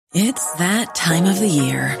It's that time of the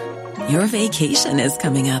year. Your vacation is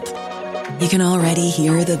coming up. You can already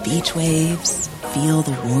hear the beach waves, feel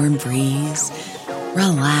the warm breeze,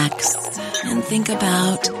 relax, and think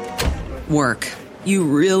about work. You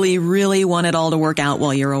really, really want it all to work out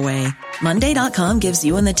while you're away. Monday.com gives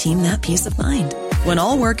you and the team that peace of mind. When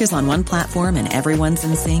all work is on one platform and everyone's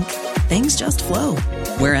in sync, things just flow.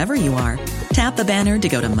 Wherever you are, tap the banner to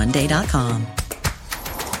go to Monday.com.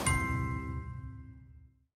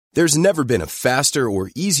 There's never been a faster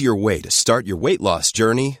or easier way to start your weight loss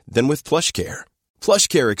journey than with PlushCare.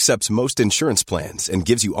 PlushCare accepts most insurance plans and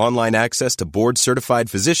gives you online access to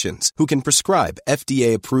board-certified physicians who can prescribe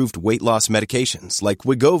FDA-approved weight loss medications like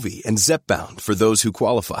Wegovy and Zepbound for those who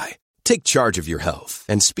qualify. Take charge of your health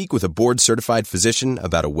and speak with a board-certified physician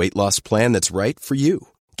about a weight loss plan that's right for you.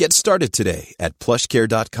 Get started today at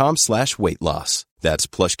plushcare.com/weight loss. That's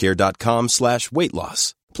plushcare.com/weight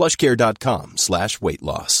loss. plushcare.com/weight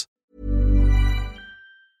loss.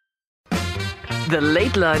 The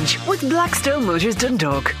Late Lunch with Blackstone Motors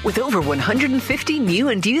Dundalk. With over 150 new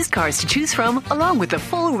and used cars to choose from, along with the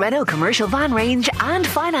full Renault commercial van range and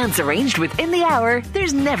finance arranged within the hour,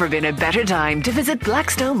 there's never been a better time to visit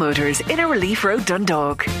Blackstone Motors in Relief Road,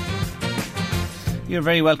 Dundalk. You're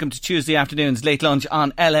very welcome to Tuesday afternoon's Late Lunch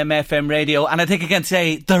on LMFM Radio. And I think I can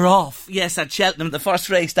say they're off. Yes, at Cheltenham, the first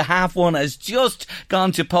race, the half one, has just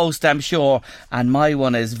gone to post, I'm sure. And my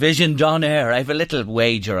one is Vision Donair. I have a little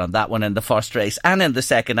wager on that one in the first race. And in the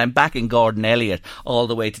second, I'm backing Gordon Elliott all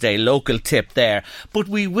the way today. Local tip there. But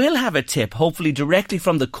we will have a tip, hopefully directly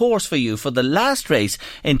from the course for you, for the last race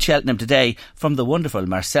in Cheltenham today, from the wonderful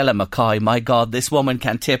Marcella McCoy. My God, this woman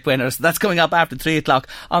can tip winners. That's coming up after 3 o'clock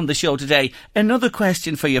on the show today. Another question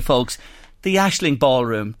for you folks. The Ashling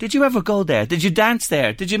Ballroom. Did you ever go there? Did you dance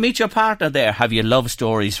there? Did you meet your partner there? Have you love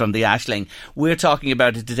stories from the Ashling? We're talking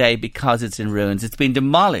about it today because it's in ruins. It's been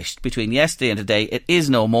demolished between yesterday and today. It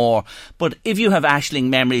is no more. But if you have Ashling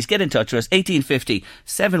memories, get in touch with us. 1850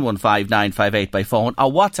 715 958 by phone,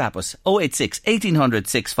 or WhatsApp us 086 1800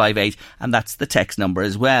 658, and that's the text number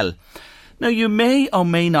as well. Now, you may or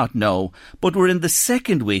may not know, but we're in the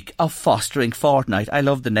second week of Fostering Fortnight. I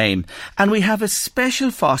love the name. And we have a special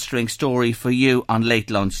fostering story for you on Late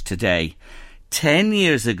Lunch today. 10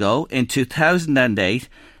 years ago, in 2008,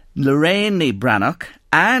 Lorraine Brannock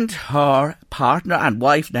and her partner and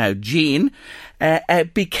wife now, Jean,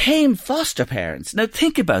 became foster parents. Now,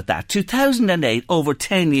 think about that. 2008, over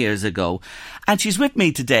 10 years ago. And she's with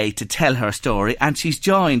me today to tell her story. And she's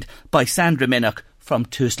joined by Sandra Minnock from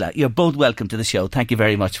Tusla. You're both welcome to the show. Thank you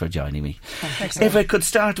very much for joining me. If I could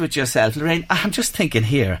start with yourself, Lorraine, I'm just thinking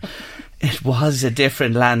here, it was a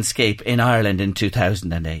different landscape in Ireland in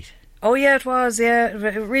 2008. Oh yeah, it was. Yeah,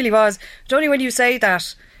 it really was. But only when you say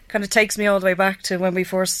that, kind of takes me all the way back to when we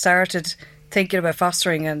first started thinking about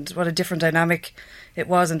fostering and what a different dynamic it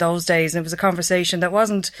was in those days. And it was a conversation that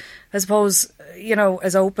wasn't, I suppose,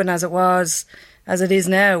 as open as it is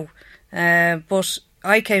now. But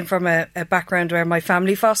I came from a background where my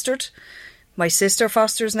family fostered. My sister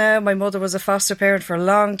fosters now. My mother was a foster parent for a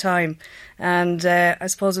long time. And I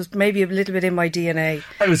suppose it was maybe a little bit in my DNA.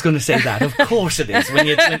 I was going to say that. Of course it is, when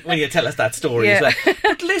you tell us that story as well.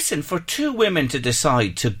 But listen, for two women to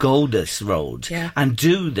decide to go this road and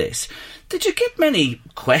do this, did you get many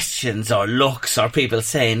questions or looks or people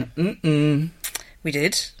saying, We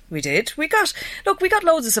did. We got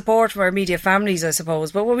loads of support from our immediate families, I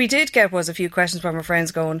suppose. But what we did get was a few questions from our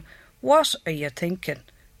friends going, what are you thinking?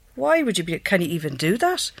 Why would you can you even do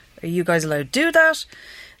that? Are you guys allowed to do that?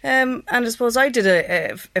 And I suppose I did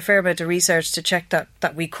a fair amount of research to check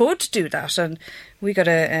that we could do that. And we got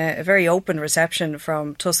a very open reception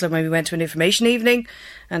from Tusla when we went to an information evening,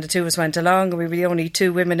 and the two of us went along, and we were the only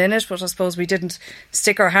two women in it. But I suppose we didn't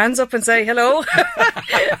stick our hands up and say, hello,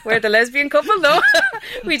 we're the lesbian couple. No,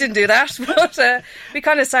 we didn't do that. But we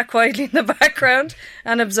kind of sat quietly in the background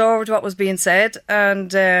and absorbed what was being said,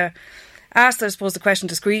 and asked, I suppose, the question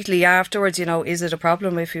discreetly afterwards, is it a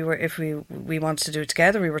problem if we wanted to do it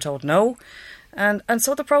together? We were told no. And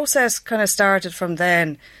so the process kind of started from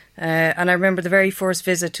then. And I remember the very first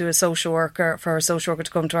visit to a social worker, for a social worker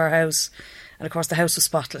to come to our house. And of course the house was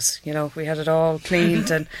spotless. We had it all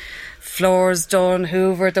cleaned and floors done,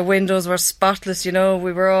 hoovered, the windows were spotless, we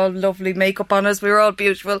were all lovely, makeup on us, we were all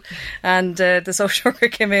beautiful. And the social worker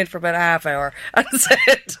came in for about a half hour and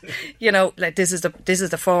said, this is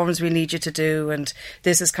the forms we need you to do, and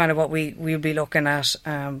this is kind of what we'll be looking at.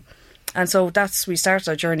 And so we started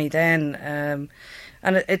our journey then.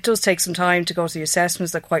 And it does take some time to go to the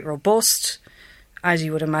assessments. They're quite robust, as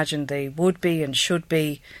you would imagine they would be and should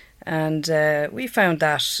be. And we found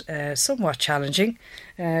that somewhat challenging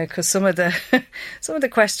because some of the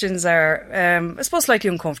questions are, I suppose, slightly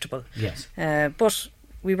uncomfortable. Yes. But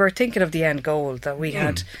we were thinking of the end goal that we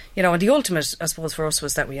had, and the ultimate, I suppose, for us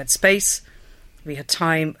was that we had space, we had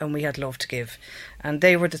time, and we had love to give. And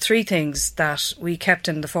they were the three things that we kept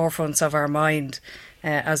in the forefronts of our mind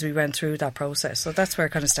as we went through that process. So that's where it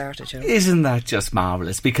kind of started. Isn't that just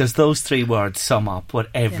marvellous? Because those three words sum up what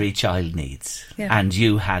every child needs. Yeah. And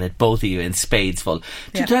you had it, both of you, in spades full.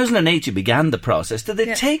 2008 you began the process. Did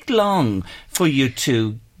it take long for you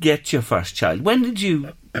to get your first child? When did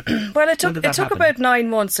you... Well, it took about 9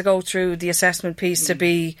 months to go through the assessment piece to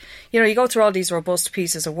be... you go through all these robust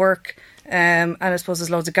pieces of work. And I suppose there's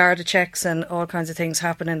loads of Garda checks and all kinds of things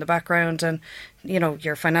happen in the background, and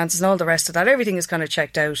your finances and all the rest of that. Everything is kind of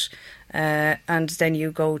checked out, and then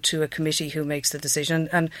you go to a committee who makes the decision.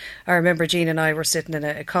 And I remember Jean and I were sitting in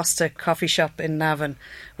a Costa coffee shop in Navan,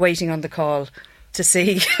 waiting on the call to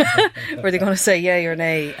see were they going to say yay or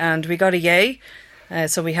nay, and we got a yay.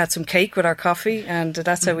 So we had some cake with our coffee, and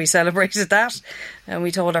that's how we celebrated that. And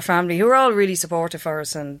we told our family, who were all really supportive for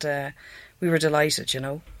us, and we were delighted,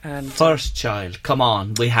 And first child, come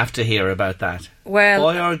on, we have to hear about that. Well,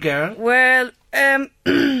 boy or girl? Well, at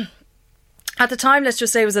the time, let's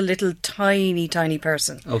just say it was a little tiny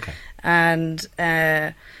person. Okay. And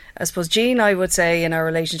I suppose Jean, I would say, in our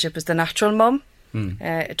relationship is the natural mum.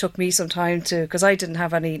 It took me some time because I didn't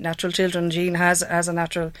have any natural children. Jean has a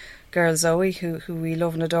natural girl, Zoe, who we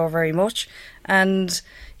love and adore very much. And,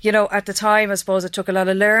 at the time, I suppose it took a lot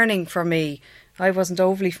of learning for me. I wasn't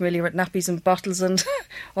overly familiar with nappies and bottles and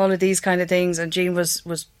all of these kind of things, and Jean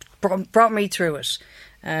brought me through it,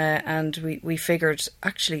 and we figured,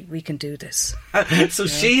 actually, we can do this. So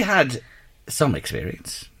she had some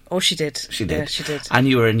experience. Oh, she did. She did. Yeah, she did. And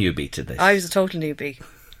you were a newbie to this. I was a total newbie.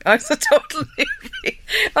 I was a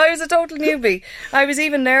total newbie. I was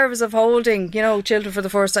even nervous of holding, children for the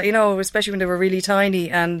first time, especially when they were really tiny,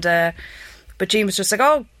 and... But Jean was just like,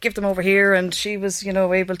 oh, give them over here. And she was,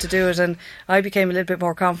 able to do it. And I became a little bit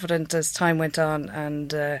more confident as time went on.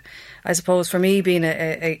 And I suppose for me, being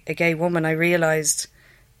a gay woman, I realised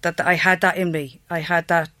that I had that in me. I had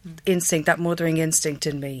that instinct, that mothering instinct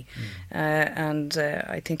in me. And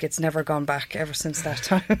I think it's never gone back ever since that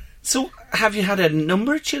time. So have you had a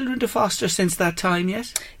number of children to foster since that time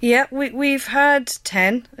yet? Yeah, we've had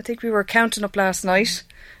 10. I think we were counting up last night.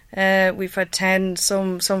 We've had 10,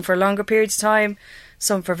 some for longer periods of time,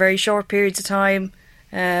 some for very short periods of time,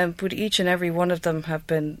 but each and every one of them have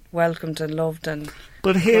been welcomed and loved.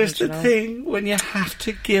 But here's the thing, when you have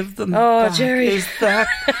to give them back, Jerry. Is that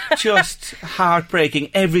just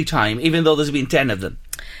heartbreaking every time, even though there's been 10 of them?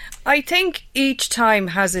 I think each time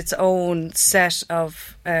has its own set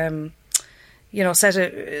of... set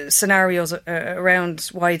of scenarios around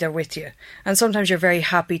why they're with you. And sometimes you're very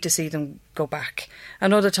happy to see them go back.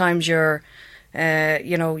 And other times you're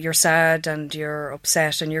sad and you're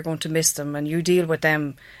upset and you're going to miss them and you deal with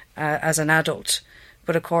them as an adult.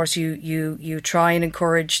 But of course you try and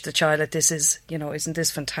encourage the child that this is, isn't this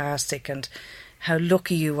fantastic and how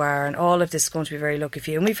lucky you are and all of this is going to be very lucky for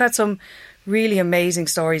you. And we've had some really amazing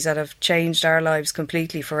stories that have changed our lives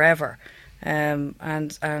completely forever. And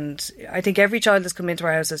I think every child that's come into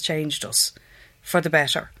our house has changed us for the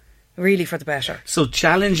better, really for the better. So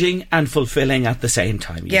challenging and fulfilling at the same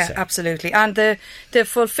time, you say? Absolutely. And the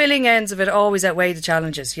fulfilling ends of it always outweigh the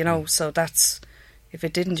challenges, so that's... If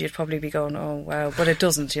it didn't, you'd probably be going, oh, wow. But it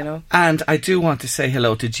doesn't, And I do want to say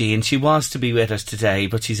hello to Jean. She was to be with us today,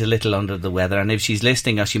 but she's a little under the weather. And if she's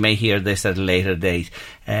listening, or she may hear this at a later date,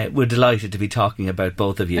 we're delighted to be talking about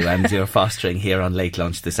both of you and your fostering here on Late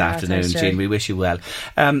Lunch this afternoon. Thanks, Jean, we wish you well.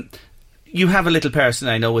 You have a little person,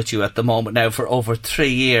 I know, with you at the moment now for over 3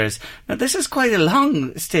 years. Now, this is quite a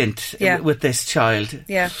long stint with this child.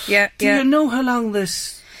 Yeah. Do you know how long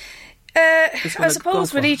this... I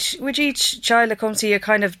suppose with each child that comes here, you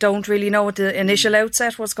kind of don't really know at the initial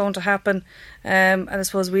outset what's going to happen. And I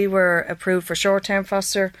suppose we were approved for short-term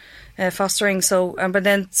fostering. So, but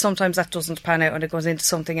then sometimes that doesn't pan out and it goes into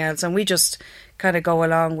something else. And we just kind of go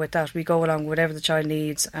along with that. We go along with whatever the child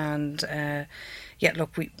needs. And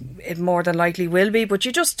it more than likely will be, but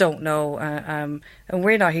you just don't know. And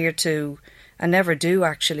we're not here to, and never do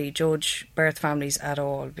actually, judge birth families at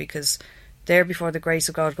all, because there before the grace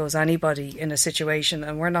of God goes anybody in a situation,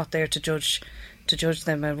 and we're not there to judge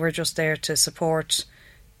them, and we're just there to support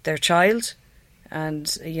their child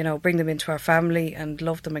and bring them into our family and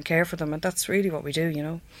love them and care for them, and that's really what we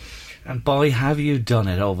do. And boy, have you done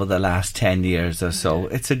it over the last 10 years or so.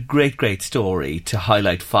 It's a great, great story to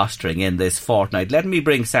highlight fostering in this fortnight. Let me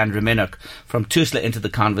bring Sandra Minnock from Tusla into the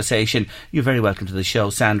conversation. You're very welcome to the show,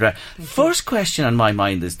 Sandra. First question on my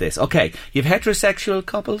mind is this. OK, you've heterosexual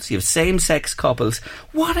couples, you've same-sex couples.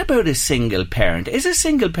 What about a single parent? Is a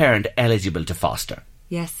single parent eligible to foster?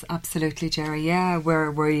 Yes, absolutely, Jerry. Yeah,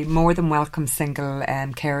 we're more than welcome single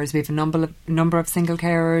carers. We have a number of single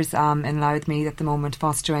carers in Louthmead at the moment,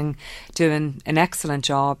 fostering, doing an excellent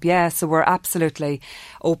job. Yeah, so we're absolutely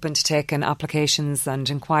open to taking applications and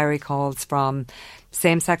inquiry calls from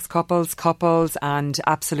same-sex couples and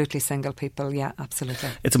absolutely single people. Yeah, absolutely.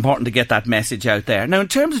 It's important to get that message out there. Now, in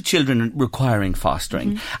terms of children requiring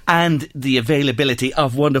fostering and the availability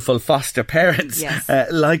of wonderful foster parents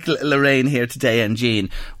like Lorraine here today and Jean,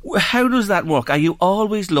 how does that work? Are you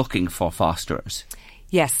always looking for fosterers?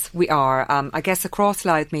 Yes, we are. I guess across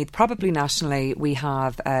Louthmead, probably nationally, we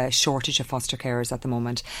have a shortage of foster carers at the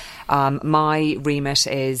moment. My remit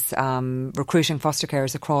is recruiting foster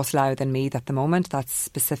carers across Louth and Meath at the moment. That's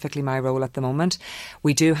specifically my role at the moment.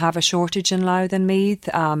 We do have a shortage in Louth and Meath,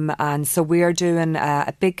 and so we are doing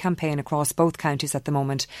a big campaign across both counties at the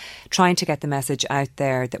moment, trying to get the message out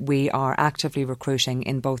there that we are actively recruiting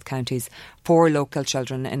in both counties for local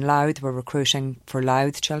children. In Louth, we're recruiting for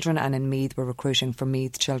Louth children, and in Meath, we're recruiting for Meath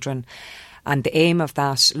children. And the aim of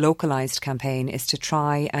that localised campaign is to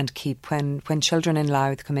try and keep, when children in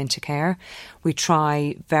Louth come into care, we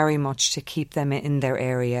try very much to keep them in their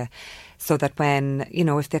area, so that when,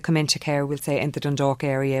 if they come into care, we'll say in the Dundalk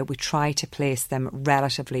area, we try to place them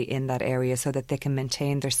relatively in that area so that they can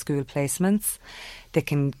maintain their school placements, they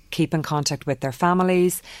can keep in contact with their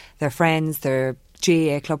families, their friends, their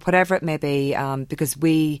GAA club, whatever it may be, because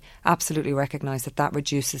we absolutely recognise that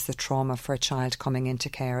reduces the trauma for a child coming into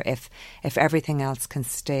care if everything else can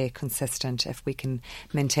stay consistent, if we can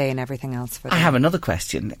maintain everything else for them. I have another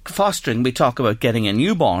question. Fostering, we talk about getting a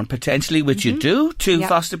newborn, potentially, which you do to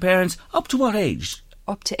foster parents. Up to what age?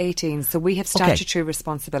 Up to 18. So we have statutory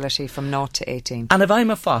responsibility from 0 to 18. And if I'm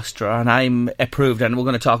a fosterer and I'm approved, and we're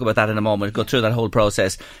going to talk about that in a moment, go through that whole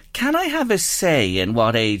process, can I have a say in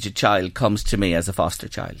what age a child comes to me as a foster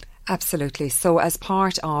child? Absolutely. So as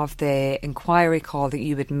part of the inquiry call that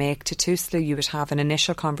you would make to Tusla, you would have an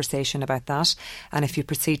initial conversation about that. And if you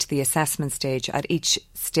proceed to the assessment stage, at each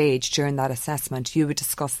stage during that assessment, you would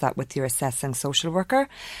discuss that with your assessing social worker,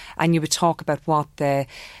 and you would talk about what the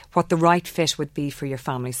right fit would be for your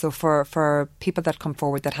family. So for people that come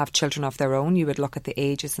forward that have children of their own, you would look at the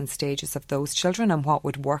ages and stages of those children and what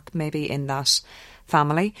would work maybe in that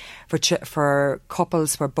family. For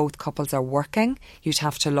couples where both couples are working, you'd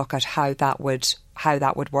have to look at how that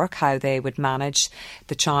would work, how they would manage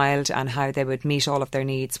the child and how they would meet all of their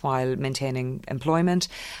needs while maintaining employment.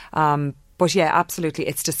 But yeah, absolutely,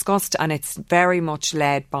 it's discussed, and it's very much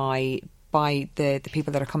led by the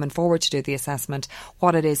people that are coming forward to do the assessment,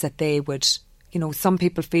 what it is that they would. Some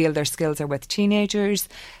people feel their skills are with teenagers.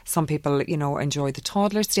 Some people, enjoy the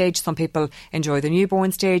toddler stage. Some people enjoy the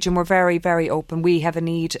newborn stage. And we're very, very open. We have a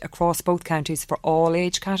need across both counties for all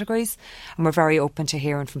age categories. And we're very open to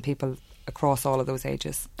hearing from people across all of those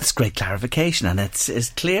ages. That's great clarification. And it's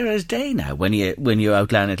as clear as day now when you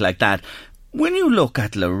outline it like that. When you look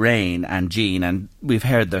at Lorraine and Jean, and we've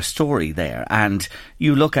heard their story there, and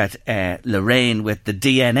you look at Lorraine with the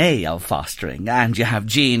DNA of fostering, and you have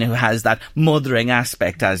Jean who has that mothering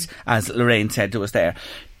aspect, as Lorraine said to us there,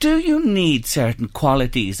 do you need certain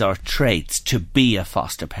qualities or traits to be a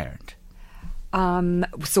foster parent?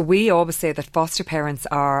 So we always say that foster parents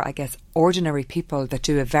are, I guess, ordinary people that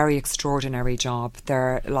do a very extraordinary job.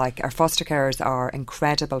 They're like, our foster carers are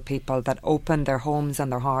incredible people that open their homes and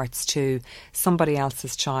their hearts to somebody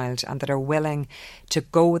else's child, and that are willing to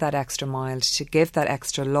go that extra mile, to give that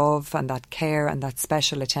extra love and that care and that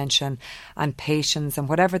special attention and patience and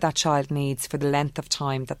whatever that child needs for the length of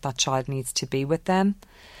time that child needs to be with them.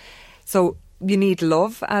 So you need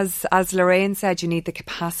love, as Lorraine said, you need the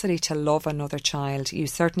capacity to love another child. You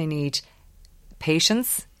certainly need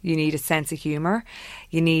patience. You need a sense of humour.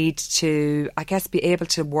 You need to, I guess, be able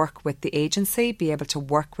to work with the agency, be able to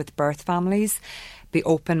work with birth families, be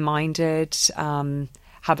open-minded,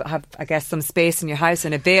 have I guess, some space in your house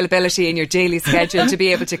and availability in your daily schedule to be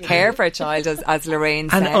able to care for a child, as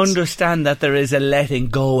Lorraine said. And understand that there is a letting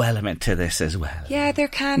go element to this as well. Yeah, there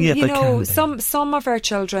can. Yeah, some of our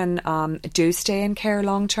children do stay in care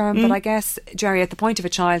long term, but I guess, Jerry, at the point of a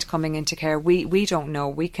child coming into care, we don't know.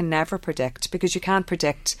 We can never predict, because you can't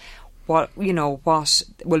predict what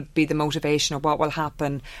will be the motivation or what will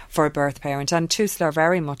happen for a birth parent. And TUSLA are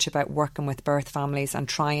very much about working with birth families and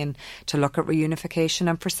trying to look at reunification.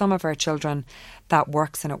 And for some of our children, that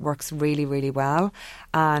works, and it works really, really well.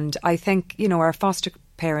 And I think, our foster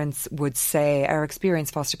parents would say, our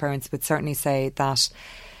experienced foster parents would certainly say that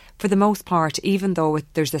for the most part, even though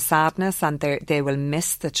there's a sadness and they will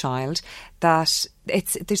miss the child, that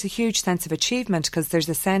there's a huge sense of achievement, because there's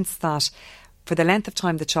a sense that for the length of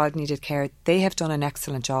time the child needed care, they have done an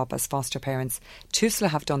excellent job as foster parents. TUSLA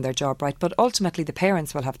have done their job right, but ultimately the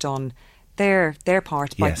parents will have done their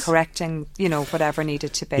part by correcting, whatever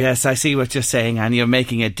needed to be. Yes, I see what you're saying, and you're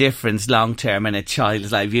making a difference long term in a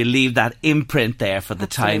child's life. You leave that imprint there for the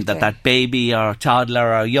time that baby or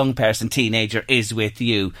toddler or young person, teenager is with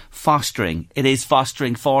you. Fostering. It is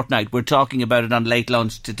Fostering Fortnight. We're talking about it on Late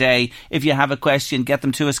Lunch today. If you have a question, get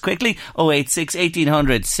them to us quickly. 086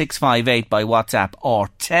 1800 658 by WhatsApp or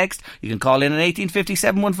text. You can call in on 1850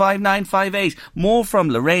 715 958. More from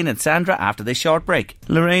Lorraine and Sandra after this short break.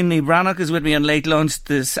 Lorraine Lee Brannock is with me on Late Lunch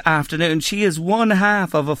this afternoon. She is one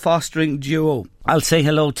half of a fostering duo. I'll say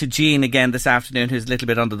hello to Jean again this afternoon, who's a little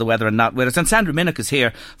bit under the weather and not with us. And Sandra Minnick is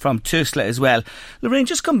here from TUSLA as well. Lorraine,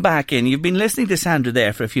 just come back in. You've been listening to Sandra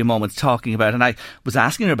there for a few moments talking about, and I was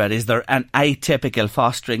asking her about, is there an atypical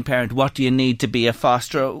fostering parent? What do you need to be a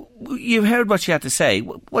fosterer? You've heard what she had to say.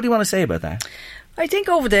 What do you want to say about that? I think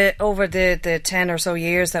over the 10 or so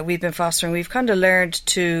years that we've been fostering, we've kind of learned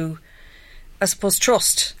to, I suppose,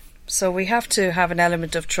 trust. So we have to have an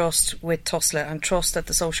element of trust with TUSLA and trust that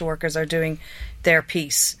the social workers are doing their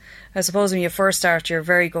piece. I suppose when you first start, you're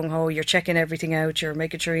very gung-ho, you're checking everything out, you're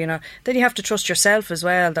making sure, then you have to trust yourself as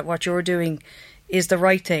well that what you're doing is the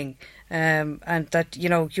right thing. And that,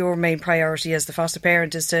 your main priority as the foster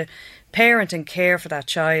parent is to parent and care for that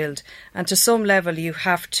child. And to some level, you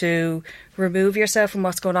have to remove yourself from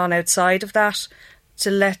what's going on outside of that, to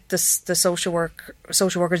let the social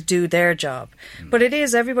workers do their job. But it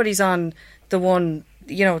is, everybody's on the one,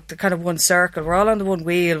 the kind of one circle. We're all on the one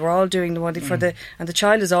wheel. We're all doing the one thing and the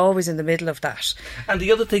child is always in the middle of that. And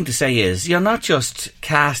the other thing to say is, you're not just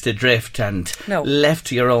cast adrift and left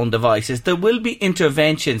to your own devices. There will be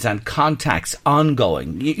interventions and contacts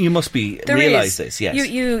ongoing. You must realise this. Yes,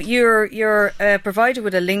 you're provided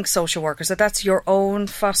with a link social worker, so that's your own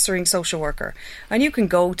fostering social worker, and you can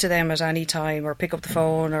go to them at any time or pick up the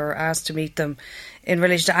phone or ask to meet them in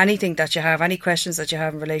relation to anything that you have, any questions that you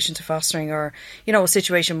have in relation to fostering, or a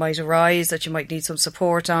situation might arise that you might need some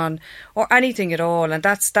support on, or anything at all, and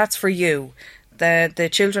that's for you. The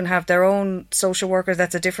children have their own social workers.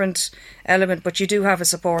 That's a different element, but you do have a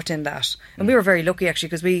support in that. And we were very lucky, actually,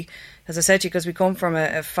 because we, as I said to you, because we come from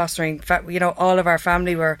a fostering, all of our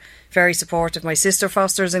family were very supportive. My sister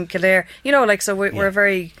fosters in Kildare, so we're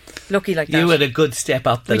very lucky like that. You had a good step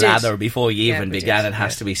up the ladder before you even began, it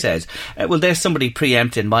has to be said. Well, there's somebody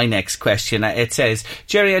preempting my next question. It says,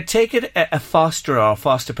 Jerry, I take it a foster or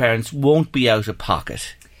foster parents won't be out of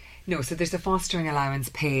pocket. No, so there's a fostering allowance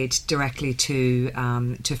paid directly to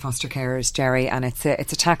foster carers, Jerry, and it's a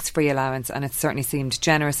tax-free allowance, and it certainly seemed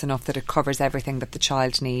generous enough that it covers everything that the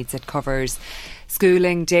child needs. It covers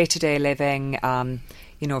schooling, day-to-day living,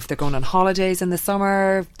 if they're going on holidays in the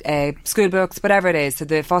summer, school books, whatever it is. So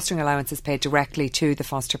the fostering allowance is paid directly to the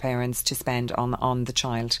foster parents to spend on the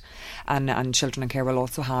child. And Children in Care will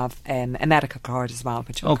also have a medical card as well,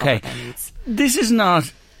 which will cover their needs. This is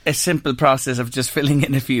not a simple process of just filling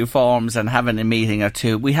in a few forms and having a meeting or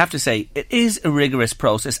two. We have to say it is a rigorous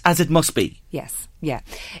process, as it must be. Yes, yeah.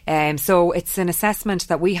 So it's an assessment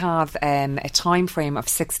that we have a time frame of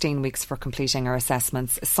 16 weeks for completing our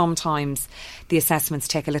assessments. Sometimes the assessments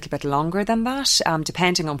take a little bit longer than that,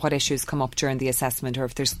 depending on what issues come up during the assessment or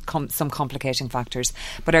if there's some complicating factors.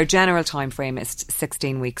 But our general time frame is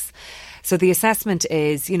 16 weeks. So the assessment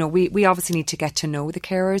is, we obviously need to get to know the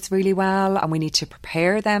carers really well, and we need to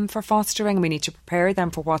prepare them for fostering. We need to prepare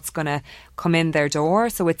them for what's going to come in their door.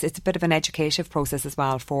 So it's a bit of an educative process as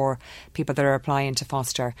well for people that are applying to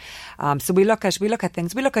foster. So we look at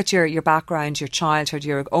things. We look at your background, your childhood,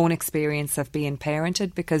 your own experience of being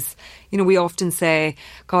parented, because we often say,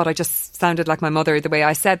 God, I just sounded like my mother the way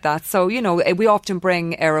I said that. So we often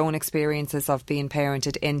bring our own experiences of being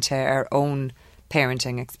parented into our own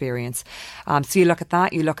parenting experience. So you look at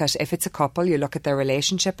that, you look at, if it's a couple, you look at their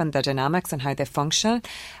relationship and their dynamics and how they function.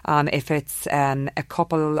 If it's a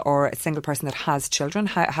couple or a single person that has children,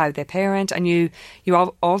 how they parent. And you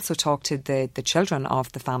also talk to the children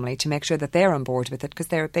of the family to make sure that they're on board with it, because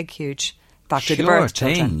they're a big, huge factor. Sure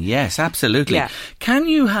thing, yes, absolutely. Yeah. Can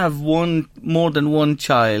you have more than one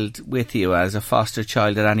child with you as a foster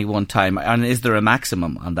child at any one time? And is there a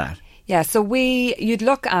maximum on that? Yeah, so you'd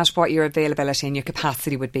look at what your availability and your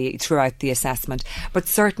capacity would be throughout the assessment. But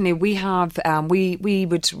certainly we have, we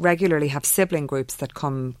would regularly have sibling groups that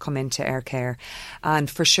come into Air Care. And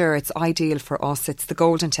for sure, it's ideal for us. It's the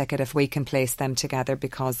golden ticket if we can place them together,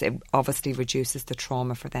 because it obviously reduces the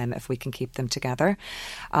trauma for them if we can keep them together.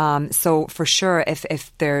 So for sure,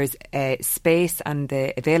 if there's a space and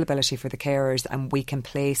the availability for the carers and we can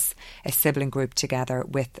place a sibling group together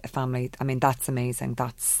with a family, I mean, that's amazing.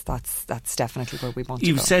 That's definitely where we want to go.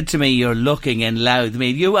 You've said to me you're looking in Louth. I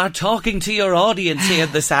mean, you are talking to your audience here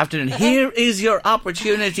this afternoon. Here is your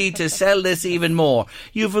opportunity to sell this even more.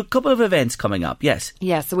 You've a couple of events coming up, yes?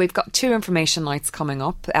 Yeah, so we've got 2 information nights coming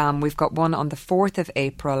up. We've got one on the 4th of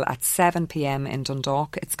April at 7 p.m. in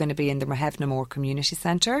Dundalk. It's going to be in the Mahevnamore Community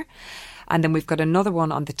Centre. And then we've got another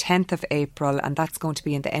one on the 10th of April, and that's going to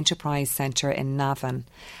be in the Enterprise Centre in Navan.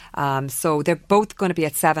 So they're both going to be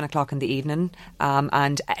at 7 o'clock in the evening,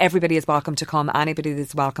 and everybody is welcome to come. Anybody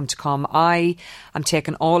is welcome to come. I am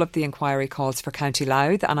taking all of the inquiry calls for County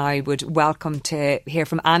Louth, and I would welcome to hear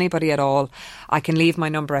from anybody at all. I can leave my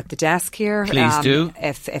number at the desk here. Please do.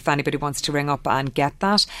 If anybody wants to ring up and get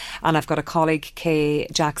that. And I've got a colleague, Kay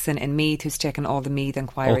Jackson in Meath, who's taking all the Meath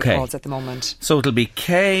inquiry calls at the moment. So it'll be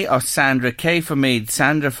Kay or Sandra. Kay for Meath,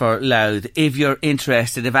 Sandra for Louth. If you're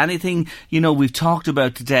interested, if anything, we've talked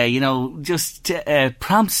about today, just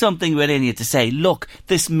prompt something within you to say, look,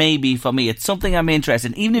 this may be for me. It's something I'm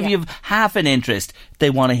interested in. Even if you've half an interest,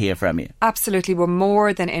 they want to hear from you. Absolutely. We're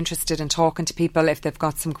more than interested in talking to people if they've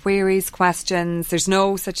got some queries, questions. There's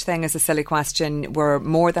no such thing as a silly question. We're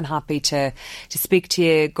more than happy to speak to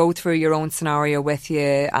you, go through your own scenario with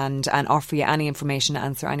you and offer you any information,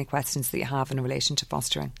 answer any questions that you have in relation to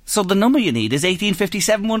fostering. So the number you need is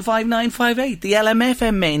 1857 15958, the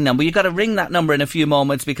LMFM main number. You've got to ring that number in a few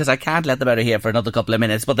moments, because I can't let them out of here for another couple of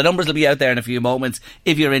minutes, but the numbers will be out there in a few moments.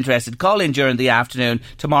 If you're interested, call in during the afternoon,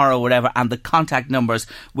 tomorrow, whatever, and the contact numbers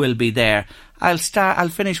will be there. I'll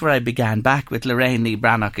finish where I began, back with Lorraine Lee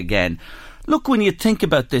Brannock again. Look, when you think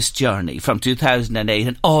about this journey from 2008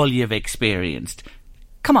 and all you've experienced,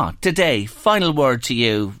 come on, today, final word to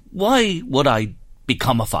you. Why would I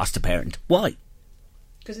become a foster parent? Why?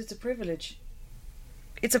 Because it's a privilege.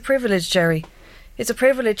 It's a privilege, Jerry. It's a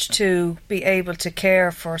privilege to be able to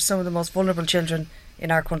care for some of the most vulnerable children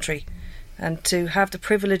in our country. And to have the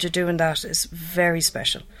privilege of doing that is very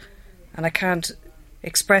special. And I can't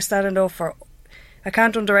express that enough, or I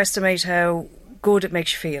can't underestimate how good it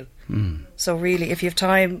makes you feel. So really, if you have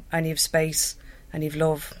time and you have space and you have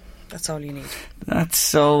love, that's all you need. That's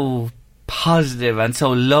so positive and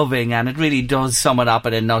so loving, and it really does sum it up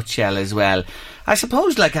in a nutshell as well. I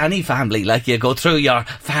suppose, like any family, like you go through your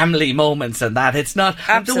family moments and that. It's not,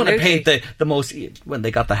 absolutely. I don't want to paint the most, when they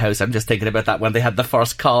got the house, I'm just thinking about that, when they had the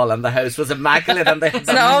first call and the house was immaculate. And they it's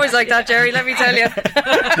not always like that, Jerry, let me tell you.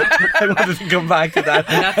 I wanted to come back to that.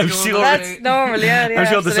 I'm sure that's normal, yeah, I'm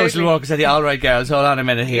sure the social worker said, all right, girls, hold on a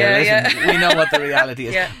minute here. Listen, we know what the reality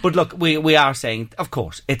is. But look, we are saying, of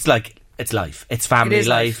course, it's like, it's life. It's family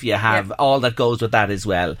life. You have all that goes with that as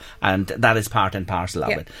well. And that is part and parcel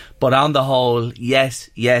of it. But on the whole,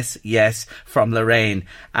 yes, from Lorraine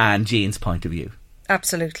and Jean's point of view.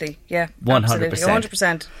 Absolutely. Yeah. 100%. Absolutely.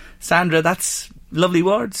 100%. Sandra, that's lovely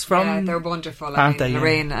words from... Yeah, they're wonderful. Aren't they?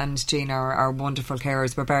 Lorraine and Jean are wonderful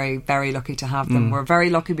carers. We're very, very lucky to have them. We're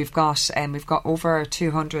very lucky we've got over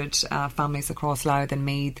 200 families across Louth and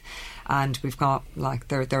Meath. And we've got,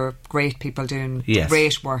 they're great people doing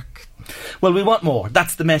great work. Well, we want more.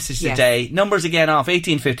 That's the message today. Numbers again off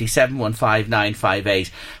 1857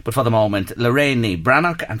 15958. But for the moment, Lorraine Lee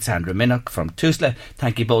Brannock and Sandra Minnock from Tusla,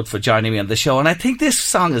 thank you both for joining me on the show. And I think this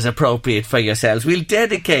song is appropriate for yourselves. We'll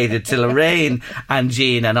dedicate it to Lorraine and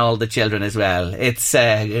Jean and all the children as well. It's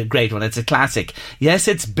a great one. It's a classic. Yes,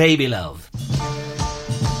 it's Baby Love.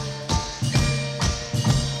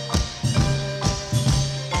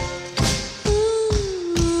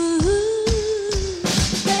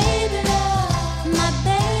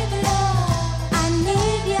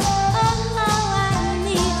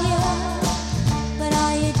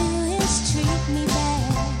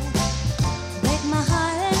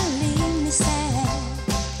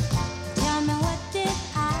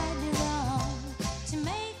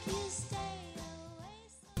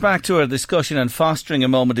 back to our discussion on fostering a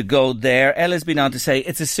moment ago there. Ella's been on to say,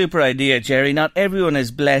 it's a super idea, Jerry. Not everyone is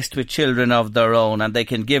blessed with children of their own, and they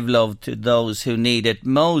can give love to those who need it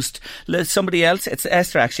most. Somebody else, it's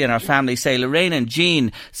Esther actually in our family, say Lorraine and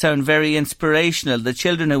Jean sound very inspirational. The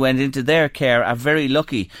children who went into their care are very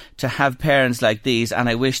lucky to have parents like these, and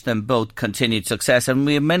I wish them both continued success. And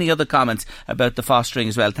we have many other comments about the fostering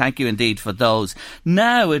as well. Thank you indeed for those.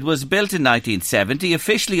 Now, it was built in 1970,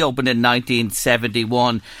 officially opened in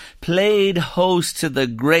 1971, played host to the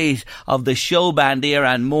great of the show band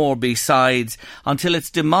era and more besides, until its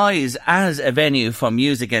demise as a venue for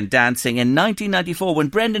music and dancing in 1994 when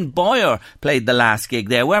Brendan Boyer played the last gig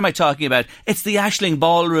there. Where am I talking about? It's the Ashling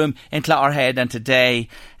Ballroom in Clogherhead, and today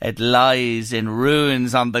it lies in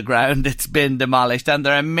ruins on the ground. It's been demolished, and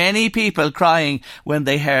there are many people crying when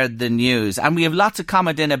they heard the news, and we have lots of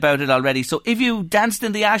comment in about it already. So if you danced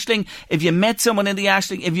in the Ashling, if you met someone in the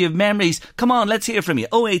Ashling, if you have memories, come on, let's hear from you.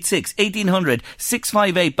 086 1800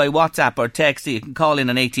 658 by WhatsApp or text. You can call in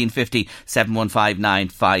on 1850 715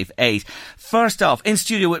 958. First off, in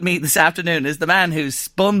studio with me this afternoon is the man who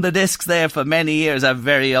spun the discs there for many years. Our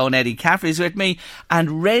very own Eddie Caffrey's with me,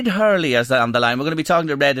 and Red Hurley is on the line. We're going to be talking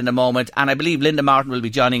to Red in a moment, and I believe Linda Martin will be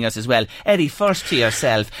joining us as well. Eddie, first to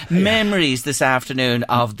yourself, memories this afternoon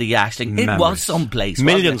of the Ashling. It was someplace,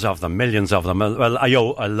 millions of them. Well, I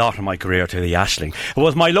owe a lot of my career to the Ashling. It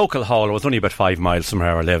was my local hall. It was only about 5 miles from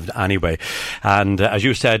where I lived anyway, and as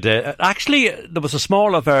you said, actually there was a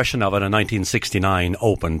smaller version of it in 1969,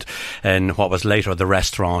 opened in what was later the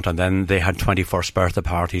restaurant, and then they had 21st birthday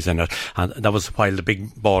parties in it, and that was while the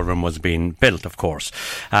big ballroom was being built, of course.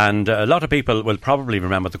 And a lot of people will probably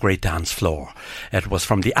remember the great dance floor. It was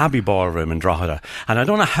from the Abbey Ballroom in Drogheda, and I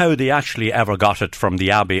don't know how they actually ever got it from the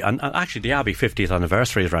Abbey, and actually the Abbey 50th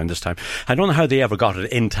anniversary is around this time. I don't know how they ever got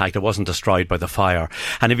it intact. It wasn't destroyed by the fire.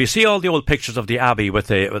 And if you see all the old pictures of the Abbey with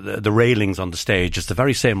the railings on the stage, it's the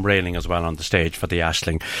very same railing as well on the stage for the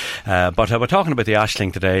Ashling. But we're talking about the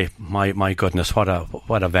Ashling today. My goodness, what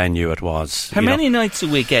a venue it was. How many nights a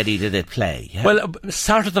week, Eddie, did it play? Yeah. Well,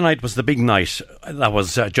 Saturday night was the big night. That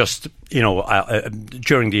was just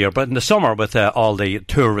during the year, but in the summer with all the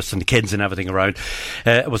tourists and the kids and everything around,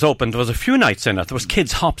 it was open. There was a few nights in it. There was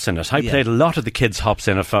kids hops in it. I played a lot of the kids hops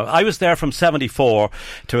in it. I was there from 74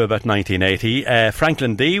 to about 1980.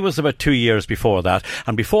 Franklin D was about 2 years before that,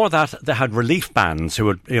 and before that they had relief bands who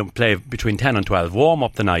would play between 10 and 12, warm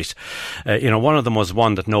up the night. One of them was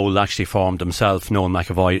one that Noel actually formed himself, Noel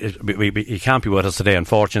McAvoy. He can't be with us today,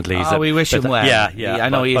 unfortunately. We wish him well. Yeah. I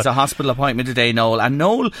know he's a hospital appointment today, Noel. And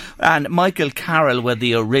Noel and Michael Carroll were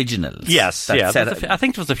the originals. Yes, I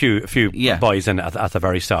think there was a few boys in at the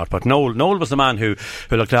very start, but Noel was the man who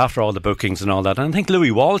looked after all the bookings and all that. And I think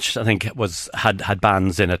Louis Walsh, had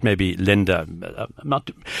bands in it. Maybe Linda,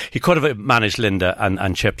 he could have managed Linda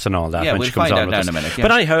and Chips and all that. Yeah, when we'll she comes find on out with now us. in a minute. Yeah.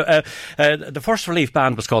 But anyhow, the first relief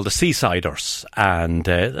band was called the Seasiders, and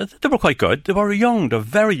they were quite good. They were young, they were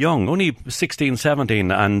very young, only 16,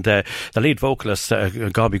 17, and the lead vocalist,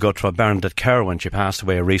 God be good for Bernadette Kerr, when she passed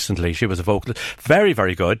away recently. She was a vocalist, very,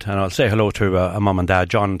 very good, and I'll say hello to a mum and dad,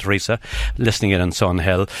 John and Teresa, listening in Sun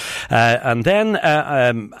Hill. And then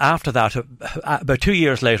after that, about 2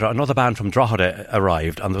 years later, another band from Drogheda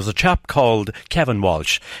arrived, and there was a chap called Kevin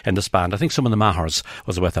Walsh in this band. I think some of the Mahers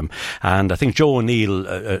was with him, and I think Joe O'Neill,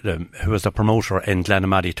 who was the promoter in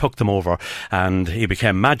Glenamaddy, took them over, and he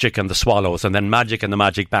became Magic and the Swallows, and then Magic and the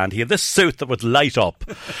Magic Band. He had this suit that would light up.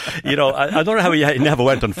 I don't know how he never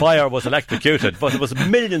went on fire, was electrocuted, but there was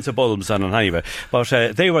millions of bulbs on it anyway. But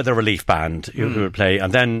they were the relief band who would play,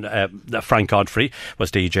 and then Frank Godfrey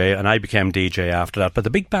was DJ, and I became DJ after that. But the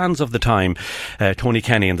big bands of the time, Tony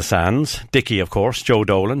Kenny and the Sands, Dickie, of course, Joe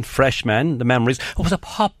Dolan, Fresh Men, The Memories. It was a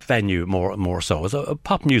pop venue more so. It was a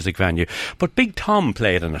pop music venue. But Big Tom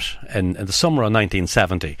played in it in the summer of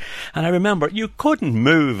 1970. And I remember you couldn't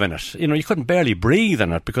move in it. You couldn't barely breathe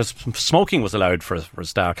in it because smoking was allowed for a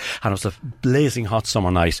start. And it was a blazing hot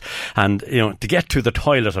summer night. And, to get to the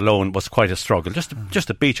toilet alone was quite a struggle. Just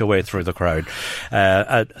to beat your way through the crowd.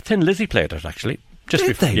 Thin Lizzy played it, actually.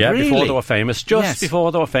 Before they were famous.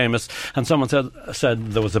 Before they were famous. And someone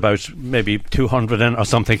said there was about maybe 200 in or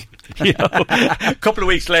something. A couple of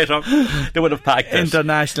weeks later, they would have packed it.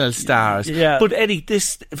 International stars. Yeah. But Eddie,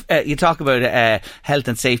 this you talk about health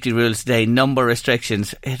and safety rules today, number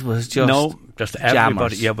restrictions. It was just everybody.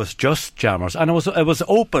 Jammers. Yeah, it was just jammers, and it was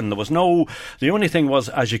open. There was no. The only thing was,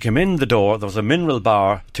 as you came in the door, there was a mineral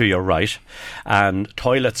bar to your right, and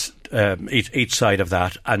toilets each side of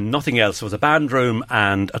that, and nothing else. There was a band room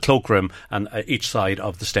and a cloakroom and each side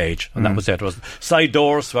of the stage, and that was it. It was side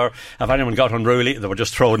doors where if anyone got unruly, they were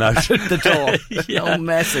just thrown out the door. No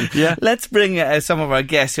messing. Yeah. Let's bring some of our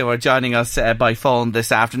guests who are joining us by phone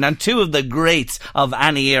this afternoon. And two of the greats of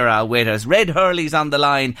any era with us. Red Hurley's on the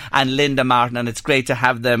line and Linda Martin, and it's great to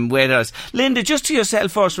have them with us. Linda, just to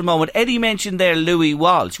yourself first for a moment. Eddie mentioned there Louis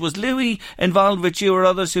Walsh. Was Louis involved with you or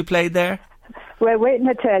others who played there? Well, waiting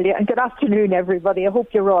to tell you, and good afternoon, everybody. I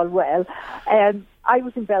hope you're all well. I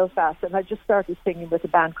was in Belfast, and I just started singing with a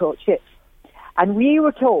band called Chips. And we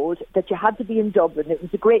were told that you had to be in Dublin. It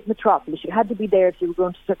was a great metropolis. You had to be there if you were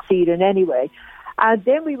going to succeed in any way. And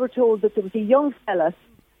then we were told that there was a young fella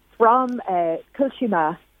from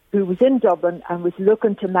Kilshima who was in Dublin and was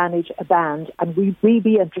looking to manage a band, and we'd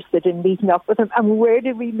be interested in meeting up with him. And where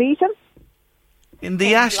did we meet him? In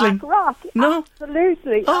the Ashling? Black Rock. No.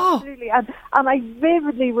 Absolutely. Oh. Absolutely. And I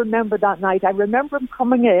vividly remember that night. I remember him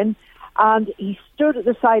coming in, and he stood at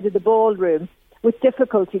the side of the ballroom with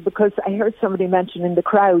difficulty, because I heard somebody mentioning the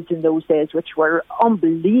crowds in those days, which were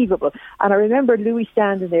unbelievable. And I remember Louis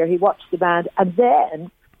standing there. He watched the band. And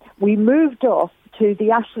then we moved off to the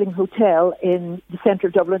Ashling Hotel in the centre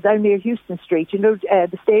of Dublin, down near Houston Street. You know,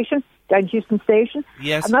 the station, down Houston Station?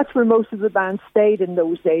 Yes. And that's where most of the bands stayed in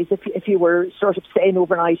those days, if you were sort of staying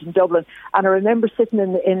overnight in Dublin. And I remember sitting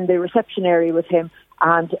in the reception area with him,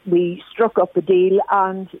 and we struck up a deal,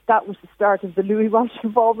 and that was the start of the Louis Walsh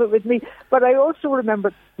involvement with me. But I also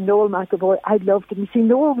remember Noel McAvoy. I loved him. You see,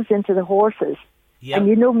 Noel was into the horses. Yep. And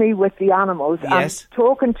you know me with the animals. Yes. And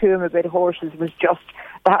talking to him about horses was just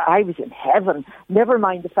that I was in heaven. Never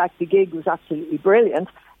mind the fact the gig was absolutely brilliant.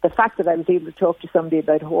 The fact that I was able to talk to somebody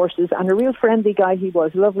about horses, and a real friendly guy he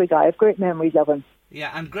was, lovely guy. I have great memories of him.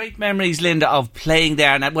 Yeah, and great memories, Linda, of playing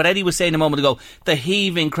there. And what Eddie was saying a moment ago, the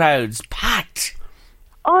heaving crowds, packed.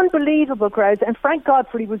 Unbelievable crowds. And Frank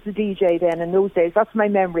Godfrey was the DJ then in those days. That's my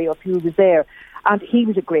memory of who was there. And he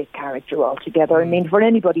was a great character altogether. I mean, for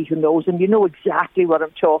anybody who knows him, you know exactly what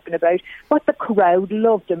I'm talking about. But the crowd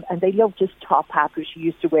loved him, and they loved his top hat, which he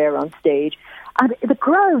used to wear on stage. And the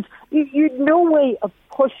crowd, you had no way of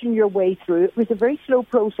pushing your way through. It was a very slow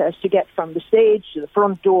process to get from the stage to the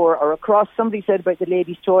front door or across. Somebody said about the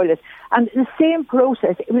ladies' toilet. And the same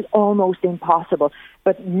process, it was almost impossible.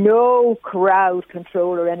 But no crowd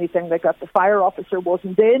control or anything like that. The fire officer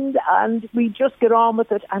wasn't in, and we just get on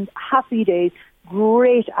with it. And happy days.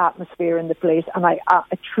 Great atmosphere in the place, and I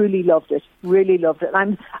truly loved it. Really loved it.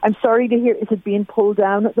 I'm sorry to hear, is it being pulled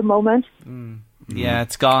down at the moment? Yeah,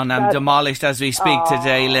 it's gone and demolished as we speak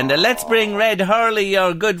today, Linda. Let's bring Red Hurley,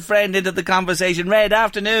 your good friend, into the conversation. Red,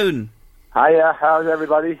 afternoon. Hiya, how's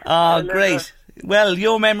everybody? Oh, great. Well,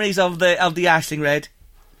 your memories of the Ashling, Red?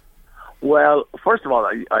 Well, first of all,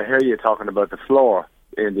 I hear you talking about the floor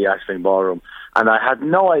in the Ashling Ballroom, and I had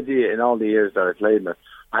no idea in all the years that I played in it,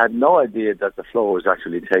 I had no idea that the floor was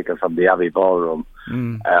actually taken from the Abbey Ballroom,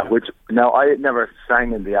 which, now, I had never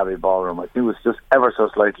sang in the Abbey Ballroom. I think it was just ever so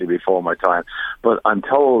slightly before my time. But I'm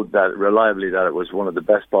told that reliably that it was one of the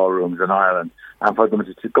best ballrooms in Ireland. And for them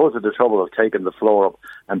to go to the trouble of taking the floor up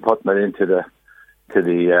and putting it into the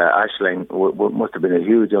Ashling must have been a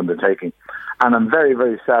huge undertaking. And I'm very,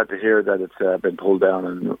 very sad to hear that it's been pulled down.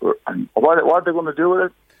 And what are they going to do with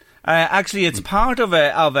it? Actually, it's part of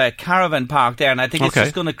a caravan park there, and I think it's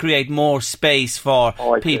just going to create more space for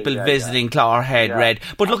people visiting Clogherhead, Red.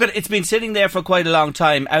 But look, it's been sitting there for quite a long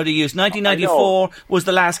time, out of use. 1994 was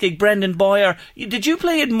the last gig. Brendan Boyer, did you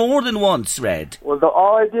play it more than once, Red? Well,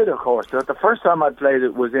 I did, of course. The first time I played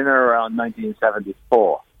it was in or around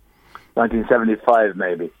 1974, 1975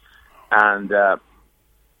 maybe. And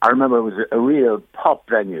I remember it was a real pop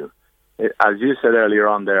venue. As you said earlier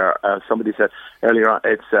on there, somebody said earlier on,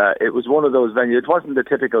 it was one of those venues. It wasn't the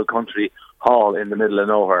typical country hall in the middle of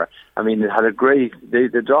nowhere. I mean, it had a great,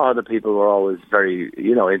 the draw of the people were always very,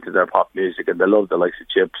 into their pop music, and they loved the likes of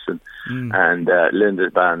Chips and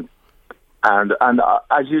Linda's band. And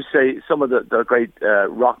as you say, some of the great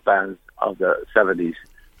rock bands of the 70s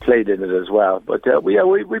played in it as well. But we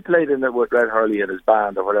played in it with Red Hurley and his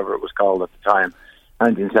band, or whatever it was called at the time.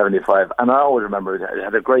 1975, and I always remember it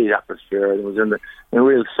had a great atmosphere. It was in a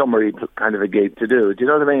real summery kind of a gig to do. Do you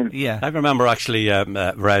know what I mean? Yeah. I remember actually,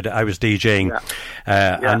 Red, I was DJing,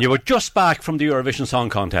 and you were just back from the Eurovision Song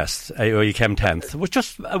Contest. You came 10th. It was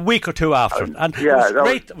just a week or two after, and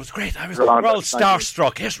it was great. I was all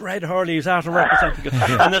starstruck. Yes, Red Hurley is out of representing,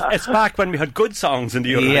 and it's back when we had good songs in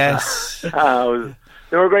the Eurovision. Yes.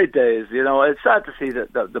 They were great days. It's sad to see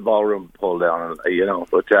that the ballroom pulled down,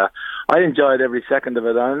 but I enjoyed every second of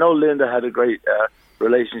it. And I know Linda had a great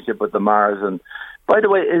relationship with the Mars, By the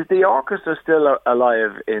way, is the orchestra still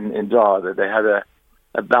alive in Drogheda? They had a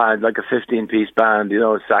band, like a 15-piece band,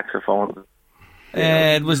 saxophone.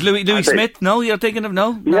 It was Louis Smith. No, you're thinking of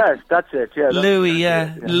no? Yes, that's it. Yeah, Louis.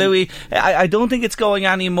 Yeah. Louis. I don't think it's going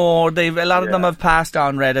anymore. A lot of them have passed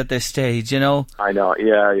on, Red, at this stage. I know.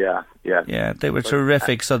 Yeah. Yeah, they were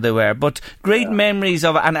terrific, so they were. But great memories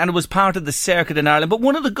of it, and it was part of the circuit in Ireland. But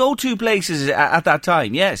one of the go-to places at that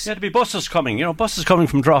time, yes. There had to be buses coming, buses coming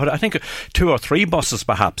from Drogheda. I think 2 or 3 buses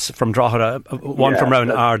perhaps from Drogheda, one from around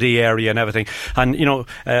RD area and everything. And,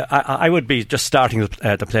 I would be just starting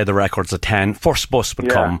to play the records at 10. First bus would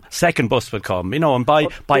come, second bus would come, and by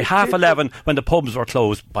 11:30, when the pubs were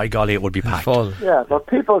closed, by golly, it would be packed. Full. Yeah, but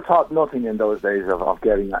people thought nothing in those days of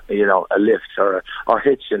getting, a lift or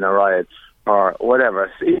hitching a ride or whatever.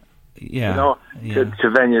 To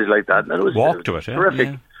venues like that. And it was Walk to it, terrific.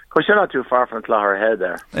 Yeah. Because you're not too far from Clogherhead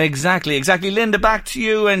there. Exactly. Linda, back to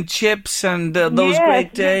you and Chips and those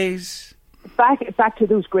great days. Back to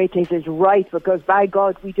those great days is right, because by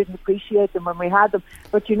God, we didn't appreciate them when we had them.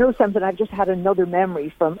 But you know something, I've just had another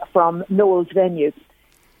memory from Noel's venue.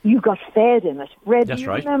 You got fed in it. Red, That's do you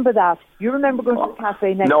right. remember that? You remember going to the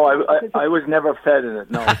cafe next No, I was never fed in it,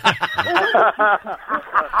 no.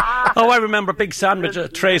 I remember big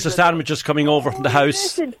trays of sandwiches coming over from the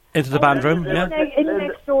house into the band room. In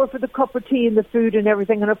next door for the cup of tea and the food and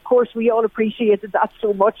everything. And of course, we all appreciated that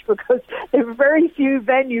so much, because there were very few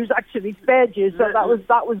venues actually fed you. So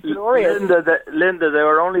that was glorious. Linda, they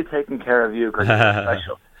were only taking care of you because you were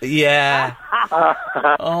special. Yeah.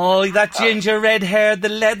 Oh, that ginger red hair, the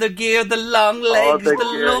leather gear, the long legs, the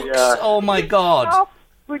looks. Yeah. Oh, my God. Stop.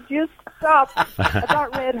 Would you stop? That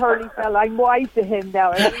Red Hurley fella, I'm wise to him now.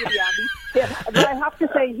 I really am. But I have to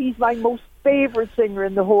say, he's my most favourite singer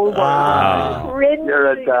in the whole world.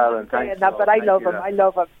 You're a darling. But I love him. I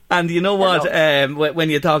love him. And you know what? When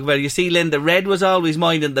you talk about it, you see, Linda, Red was always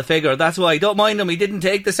minding the figure. That's why, don't mind him. He didn't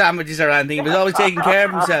take the sandwiches or anything. He was always taking care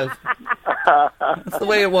of himself. That's the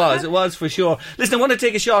way it was. It was for sure. Listen, I want to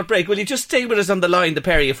take a short break. Will you just stay with us on the line, the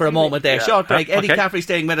pair of you, for a moment there? Short break. Eddie Caffrey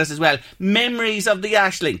staying with us as well. Memories of the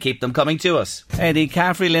Ashling. Keep them coming to us. Eddie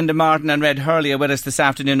Caffrey, Linda Martin and Red Hurley are with us this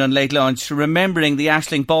afternoon on Late Lunch, remembering the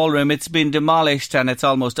Ashling Ballroom. It's been demolished and it's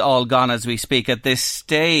almost all gone as we speak at this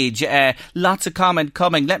stage. Lots of comment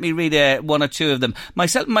coming. Let me read one or two of them.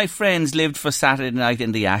 Myself and my friends lived for Saturday night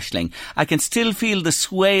in the Ashling. I can still feel the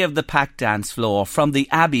sway of the packed dance floor from the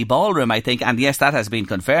Abbey Ballroom, I think. And yes, that has been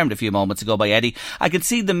confirmed a few moments ago by Eddie. I can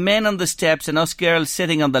see the men on the steps and us girls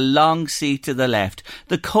sitting on the long seat to the left.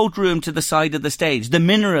 The coat room to the side of the stage. The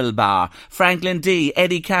Mineral Bar. Franklin D,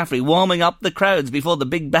 Eddie Caffrey warming up the crowds before the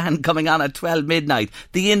big band coming on at 12 midnight.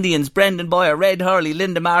 The Indians, Brendan Boyer, Red Hurley,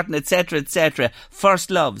 Linda Martin, etc., etc. First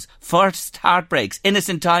loves, first heartbreaks,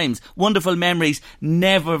 innocent times, wonderful memories,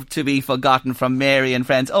 never to be forgotten from Mary and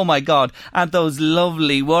friends. Oh my God, aren't those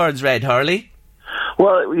lovely words, Red Hurley?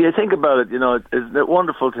 Well, you think about it, it's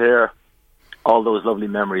wonderful to hear all those lovely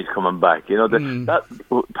memories coming back. That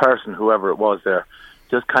person, whoever it was there,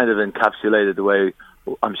 just kind of encapsulated the way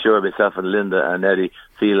I'm sure myself and Linda and Eddie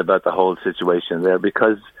feel about the whole situation there,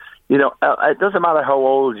 because it doesn't matter how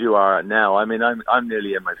old you are now. I mean, I'm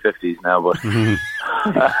nearly in my 50s now, but I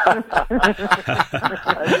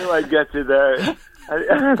knew I'd get you there.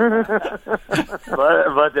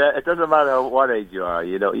 but it doesn't matter what age you are.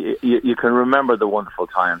 You can remember the wonderful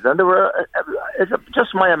times, and there were. It's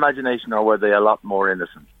just my imagination, or were they a lot more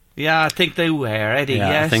innocent? Yeah, I think they were, Eddie. Yeah,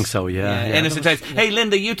 yes. I think so. Yeah. Innocent times. Hey,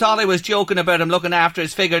 Linda, you thought I was joking about him looking after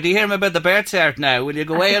his figure. Do you hear him about the birth cert now? Will you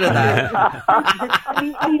go out of that?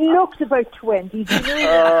 he looked about 20.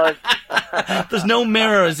 There's no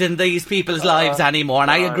mirrors in these people's lives anymore,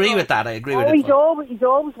 and I agree with that. He's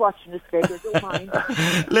always watching his figure. Don't mind.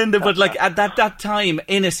 Linda, but like at that time,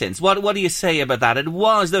 innocence. What do you say about that? It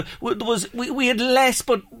was we had less,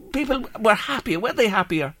 but people were happier. Weren't they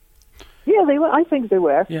happier? Yeah, they were. I think they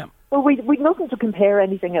were. Yeah. Well, we'd nothing to compare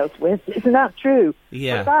anything else with. Isn't that true?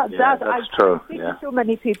 Yeah. That's true. To so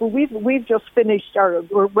many people. We've just finished,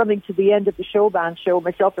 we're running to the end of the show band show.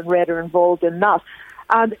 Myself and Red are involved in that,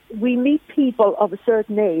 and we meet people of a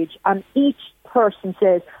certain age, and each person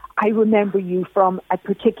says, "I remember you from a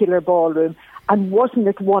particular ballroom." And wasn't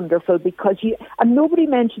it wonderful? Because and nobody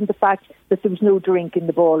mentioned the fact that there was no drink in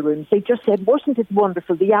the ballrooms. They just said, wasn't it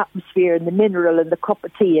wonderful, the atmosphere and the mineral and the cup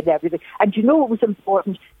of tea and everything. And you know what was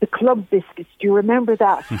important? The club biscuits. Do you remember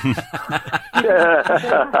that? You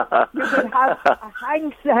could have a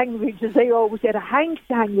hang sandwich, as they always said, a hang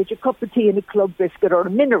sandwich, a cup of tea and a club biscuit or a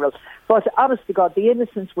mineral. But honest to God, the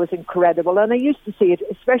innocence was incredible. And I used to see it,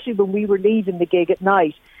 especially when we were leaving the gig at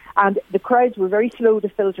night. And the crowds were very slow to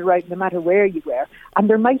filter out no matter where you were. And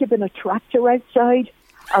there might have been a tractor outside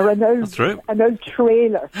or an old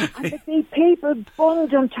trailer. And there'd be people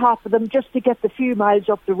bundled on top of them just to get the few miles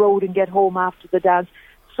up the road and get home after the dance.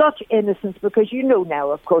 Such innocence, because you know now,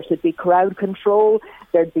 of course, it'd be crowd control,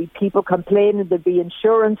 there'd be people complaining, there'd be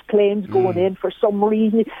insurance claims going in for some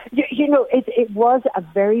reason. You know, it was a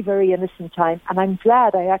very, very innocent time, and I'm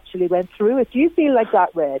glad I actually went through it. Do you feel like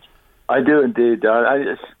that, Red? I do indeed.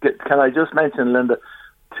 Can I just mention, Linda,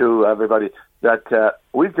 to everybody, that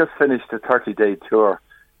we've just finished a 30-day tour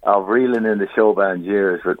of Reeling in the Showband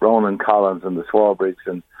Years with Ronan Collins and the Swarbriggs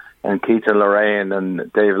and Keith and Lorraine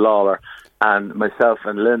and Dave Lawler. And myself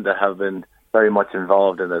and Linda have been very much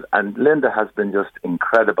involved in it. And Linda has been just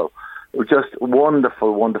incredible. Just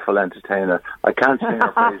wonderful, wonderful entertainer. I can't sing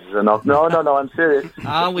her praises enough. No, I'm serious.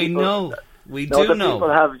 We know. We do know.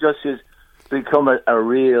 People have just become a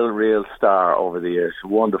real star over the years.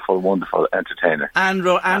 Wonderful, wonderful entertainer. And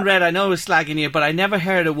Red, I know I was slagging you, but I never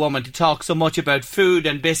heard a woman to talk so much about food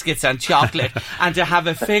and biscuits and chocolate and to have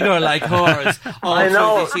a figure like hers all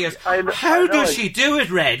through these years. How does she do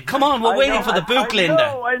it, Red? Come on, we're waiting for the book, Linda.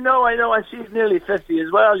 I know, and she's nearly 50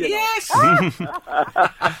 as well, you know. Yes!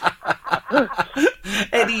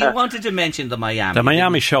 Eddie, you wanted to mention the Miami. The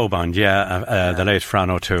Miami Showband, the late Fran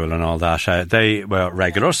O'Toole and all that. They were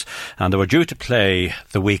regulars, and they were due to play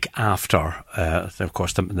the week after, of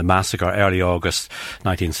course, the massacre, early August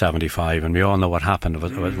 1975, and we all know what happened. It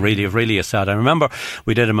was really a sad. I remember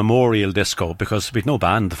we did a memorial disco because we'd no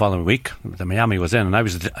band the following week. The Miami was in, and I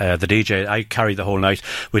was the DJ. I carried the whole night.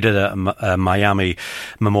 We did a Miami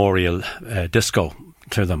memorial disco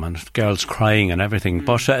to them, and girls crying and everything.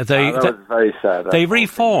 But that was very sad. They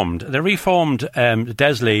reformed.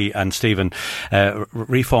 Desley and Stephen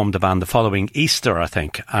reformed the band the following Easter, I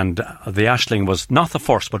think. And the Aisling was not the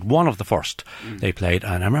first, but one of the first they played.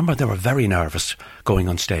 And I remember they were very nervous going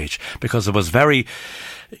on stage because it was very,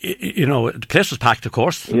 the place was packed, of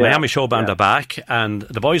course. The Miami Showband are back, and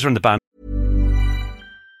the boys are in the band.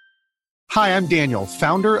 Hi, I'm Daniel,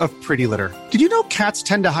 founder of Pretty Litter. Did you know cats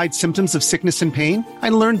tend to hide symptoms of sickness and pain? I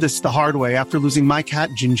learned this the hard way after losing my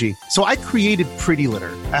cat, Gingy. So I created Pretty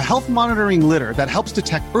Litter, a health monitoring litter that helps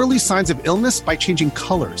detect early signs of illness by changing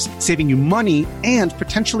colors, saving you money and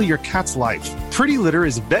potentially your cat's life. Pretty Litter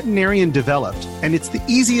is veterinarian developed, and it's the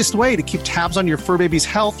easiest way to keep tabs on your fur baby's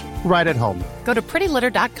health right at home. Go to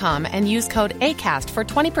prettylitter.com and use code ACAST for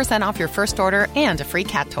 20% off your first order and a free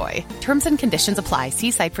cat toy. Terms and conditions apply.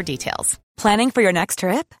 See site for details. Planning for your next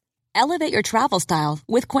trip? Elevate your travel style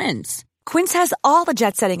with Quince. Quince has all the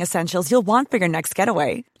jet-setting essentials you'll want for your next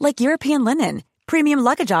getaway, like European linen, premium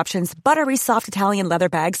luggage options, buttery soft Italian leather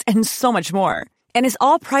bags, and so much more. And is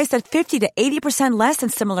all priced at 50 to 80% less than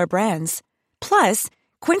similar brands. Plus,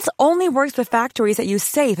 Quince only works with factories that use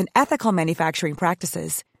safe and ethical manufacturing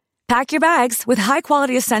practices. Pack your bags with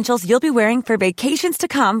high-quality essentials you'll be wearing for vacations to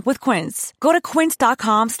come with Quince. Go to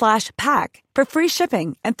quince.com/pack for free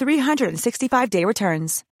shipping and 365-day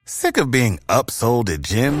returns. Sick of being upsold at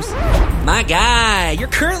gyms? My guy, you're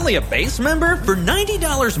currently a base member. For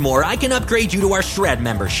 $90 more, I can upgrade you to our Shred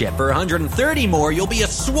membership. For $130 more, you'll be a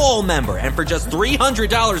Swole member. And for just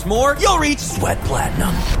 $300 more, you'll reach Sweat Platinum.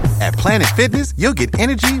 At Planet Fitness, you'll get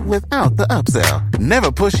energy without the upsell.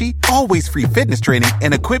 Never pushy, always free fitness training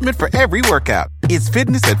and equipment for every workout. It's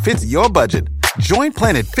fitness that fits your budget. Join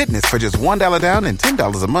Planet Fitness for just $1 down and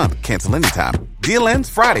 $10 a month. Cancel anytime. Deal ends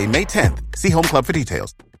Friday, May 10th. See Home Club for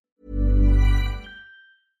details.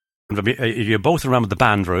 You both remember the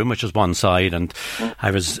band room, which is one side, and I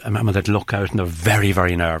remember they'd look out and they were very,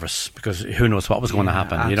 very nervous because who knows what was going to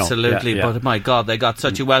happen. Absolutely, but my God, they got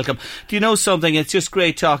such a welcome. Do you know something? It's just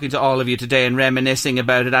great talking to all of you today and reminiscing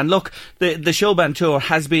about it. And look, the Showband tour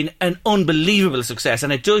has been an unbelievable success,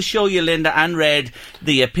 and it does show you, Linda and Red,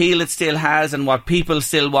 the appeal it still has and what people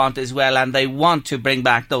still want as well, and they want to bring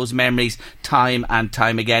back those memories time and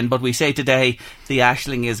time again. But we say today, the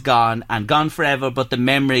Aisling is gone and gone forever, but the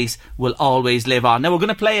memories will always live on. Now we're going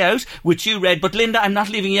to play out with you, Red, but Linda, I'm not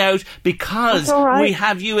leaving you out because we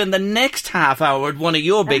have you in the next half hour with one of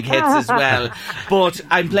your big hits as well. But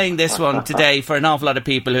I'm playing this one today for an awful lot of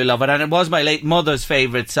people who love it, and it was my late mother's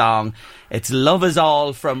favourite song. It's Love Is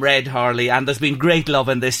All from Red Hurley, and there's been great love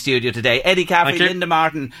in this studio today. Eddie Caffrey, Linda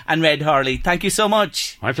Martin and Red Hurley, thank you so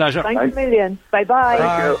much. My pleasure. Thanks a million. Bye-bye.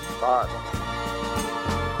 Thank you. Bye.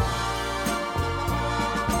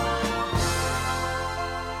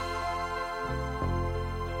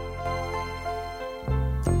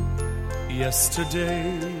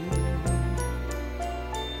 Yesterday,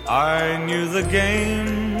 I knew the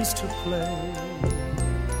games to play.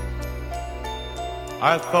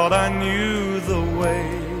 I thought I knew the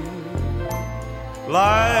way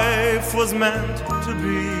life was meant to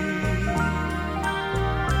be.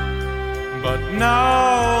 But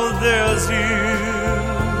now there's you.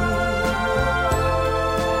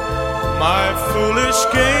 My foolish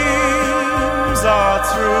games are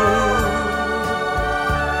through.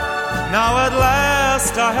 Now at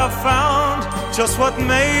last I have found just what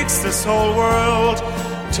makes this whole world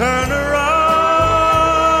turn around.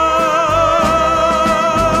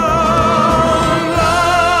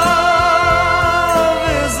 Love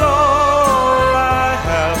is all I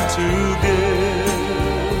have to give.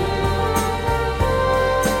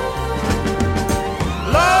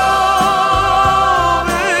 Love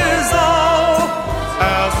is all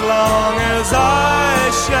as long as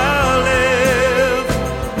I shall live.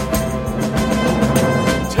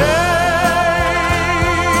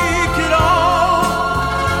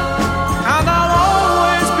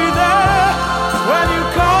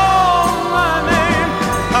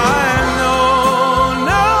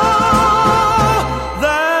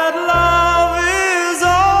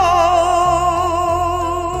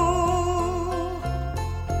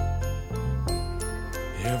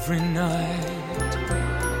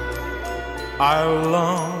 I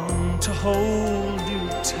long to hold you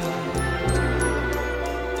tight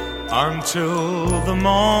until the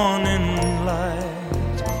morning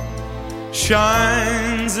light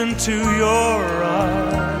shines into your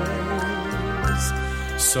eyes.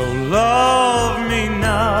 So love me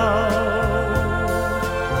now.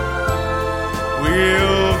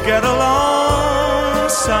 We'll get along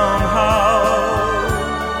somehow.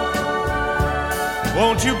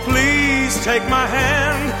 Won't you please take my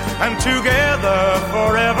hand, and together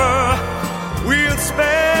forever we'll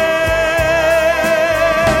spend.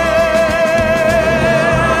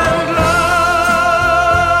 Love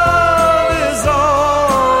is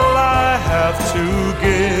all I have to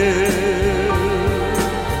give.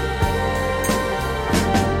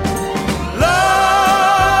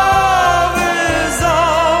 Love is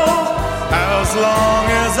all as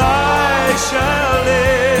long as I shall live.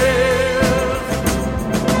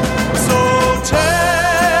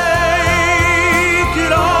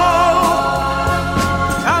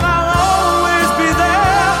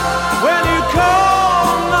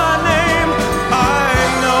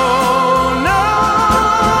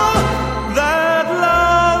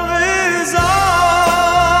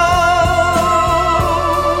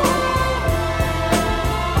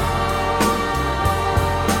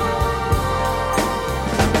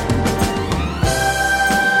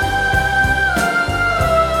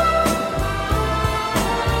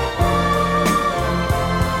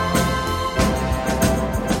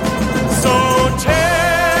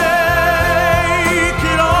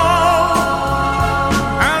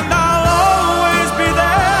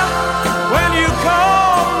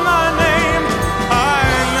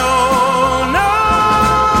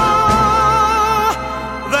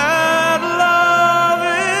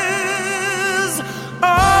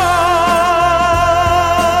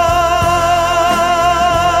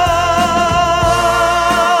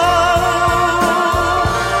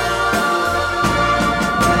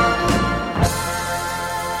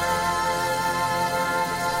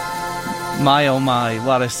 My oh my,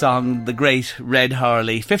 what a song, the great Red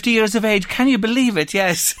Hurley. 50 years of age, can you believe it?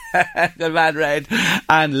 Yes, good man Red.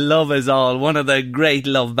 And Love Is All, one of the great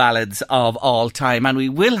love ballads of all time. And we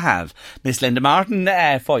will have Miss Linda Martin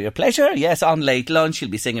for your pleasure. Yes, on Late Lunch, she'll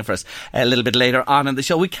be singing for us a little bit later on in the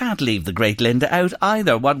show. We can't leave the great Linda out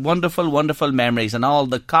either. What wonderful, wonderful memories, and all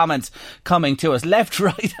the comments coming to us left,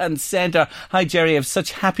 right and centre. Hi Jerry, I have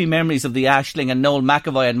such happy memories of the Aisling and Noel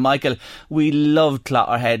McAvoy and Michael. We loved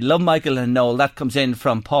Clotterhead. Love Michael and Noel. That comes in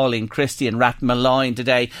from Pauline Christie and Rathmalloyne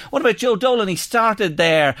today. What about Joe Dolan? He started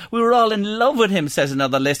there. We were all in love with him, says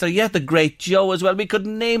another listener. Yet the great Joe as well. We could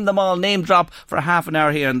name them all, name drop for half an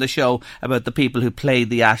hour here in the show about the people who played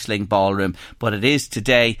the Aisling Ballroom. But it is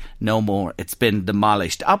today, no more. It's been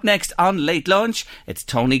demolished. Up next on Late Lunch, it's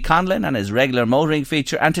Tony Conlon and his regular motoring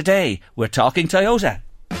feature. And today, we're talking Toyota.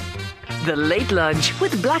 The Late Lunch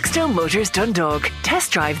with Blackstone Motors Dundalk.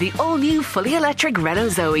 Test drive the all-new fully electric Renault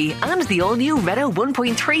Zoe and the all-new Renault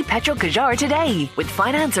 1.3 petrol Kadjar today. With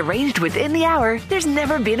finance arranged within the hour, there's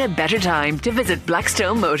never been a better time to visit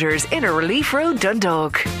Blackstone Motors in a Relief Road,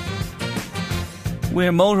 Dundalk.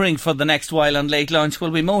 We're motoring for the next while on Late Lunch.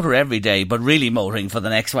 Well, we motor every day, but really motoring for the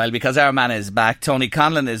next while because our man is back. Tony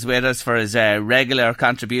Conlon is with us for his regular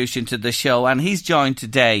contribution to the show, and he's joined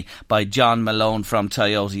today by John Malone from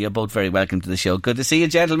Toyota. You're both very welcome to the show. Good to see you,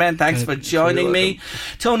 gentlemen. Thanks for joining me.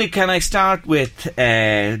 Tony, can I start with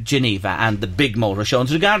Geneva and the big motor show?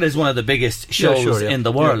 It's regarded as one of the biggest shows in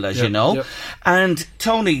the world, as you know. And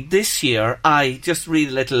Tony, this year, I just read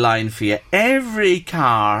a little line for you. Every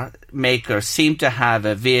car maker seemed to have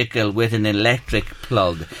a vehicle with an electric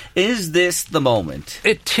plug. Is this the moment?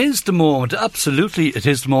 It is the moment, absolutely it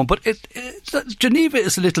is the moment, but Geneva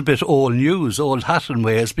is a little bit old news, old hat in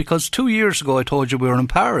ways, because 2 years ago I told you we were in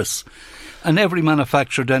Paris, and every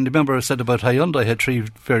manufacturer then, remember I said about Hyundai had 3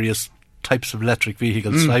 various types of electric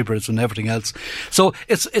vehicles, hybrids and everything else. So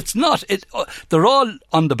it's not, they're all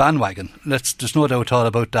on the bandwagon. There's no doubt all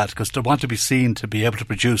about that, because they want to be seen to be able to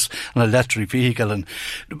produce an electric vehicle, and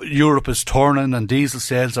Europe is turning and diesel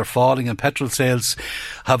sales are falling and petrol sales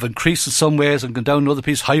have increased in some ways and gone down in other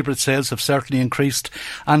pieces. Hybrid sales have certainly increased,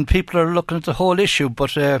 and people are looking at the whole issue,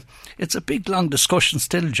 but it's a big long discussion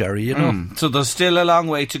still, Jerry, you know. So there's still a long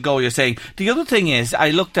way to go, you're saying. The other thing is,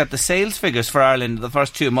 I looked at the sales figures for Ireland the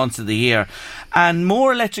first 2 months of the year, and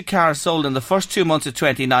more electric cars sold in the first 2 months of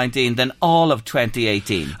 2019 than all of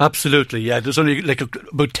 2018. Absolutely, yeah. There's only like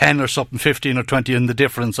about 10 or something, 15 or 20 in the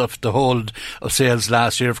difference of the whole of sales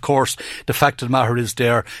last year. Of course, the fact of the matter is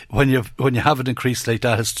there, when you have an increase like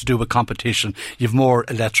that, it's to do with competition. You've more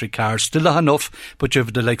electric cars, still not enough, but you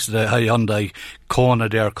have the likes of the Hyundai Kona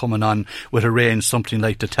there coming on with a range something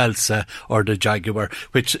like the Telsa or the Jaguar,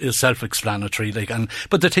 which is self-explanatory.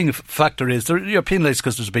 But the factor is you're penalised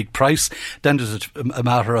because there's a big price. Then there's a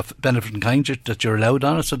matter of benefit in kind that you're allowed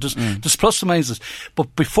on it. So there's plus and minuses.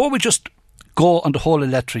 But before we just go on the whole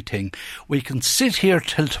electric thing, we can sit here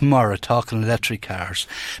till tomorrow talking electric cars.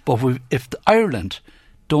 But if Ireland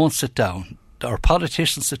don't sit down, our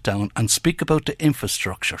politicians sit down and speak about the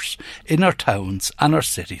infrastructures in our towns and our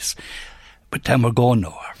cities, but then we're going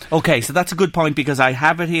nowhere. OK, so that's a good point, because I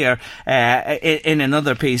have it here in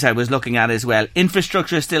another piece I was looking at as well.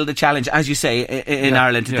 Infrastructure is still the challenge, as you say, in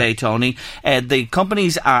Ireland today, Tony. The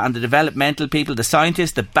companies are, and the developmental people, the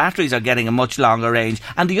scientists, the batteries are getting a much longer range.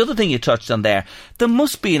 And the other thing you touched on there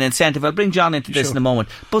must be an incentive. I'll bring John into this in a moment.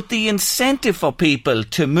 But the incentive for people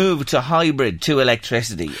to move to hybrid, to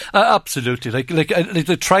electricity. Absolutely. Like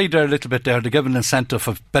they tried there a little bit there to give an incentive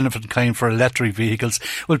of benefit in kind for electric vehicles.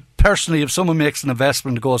 Well, personally, if someone makes an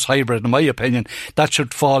investment and goes hybrid, in my opinion, that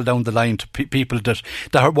should fall down the line to people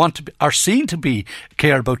that are seen to be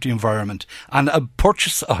care about the environment and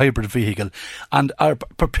purchase a hybrid vehicle and are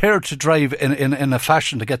prepared to drive in a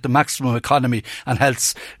fashion to get the maximum economy and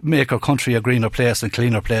helps make our country a greener place and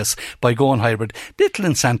cleaner place by going hybrid. Little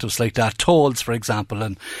incentives like that, tolls, for example,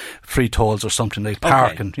 and free tolls or something like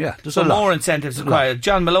parking. Yeah, there's a lot. More incentives required.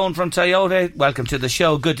 John Malone from Toyota, welcome to the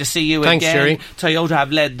show. Good to see you again. Thanks, Jerry. Toyota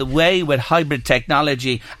have led the way with hybrid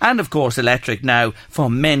technology and, of course, electric now for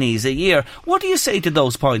many's a year. What do you say to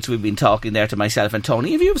those points we've been talking there to myself and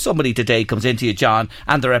Tony? If you have somebody today comes into you, John,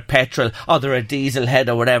 and they're a petrol or they're a diesel head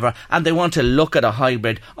or whatever, and they want to look at a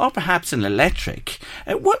hybrid or perhaps an electric,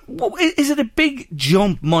 what is it a big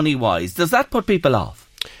jump money-wise? Does that put people off?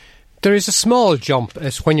 There is a small jump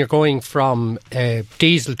as when you're going from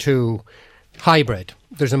diesel to hybrid.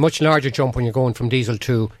 There's a much larger jump when you're going from diesel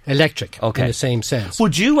to electric in the same sense.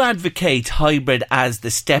 Would you advocate hybrid as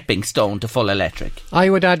the stepping stone to full electric? I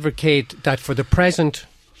would advocate that for the present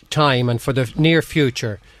time and for the near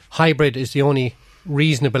future, hybrid is the only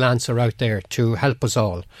reasonable answer out there to help us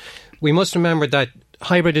all. We must remember that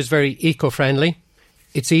hybrid is very eco-friendly.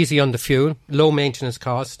 It's easy on the fuel, low maintenance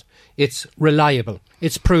cost. It's reliable.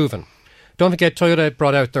 It's proven. Don't forget, Toyota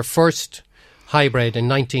brought out their first hybrid in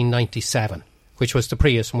 1997, which was the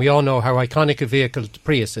Prius, and we all know how iconic a vehicle the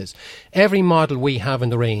Prius is. Every model we have in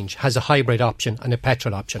the range has a hybrid option and a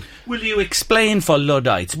petrol option. Will you explain for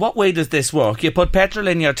Luddites, what way does this work? You put petrol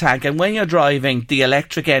in your tank, and when you're driving, the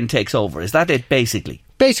electric end takes over. Is that it, basically?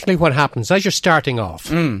 Basically what happens, as you're starting off,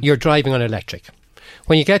 you're driving on electric.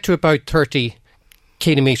 When you get to about 30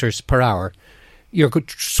 kilometres per hour, you're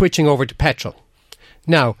switching over to petrol.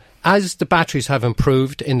 Now, as the batteries have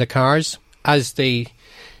improved in the cars, as the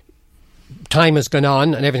time has gone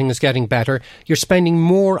on and everything is getting better, you're spending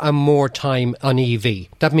more and more time on EV.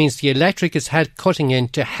 That means the electric is cutting in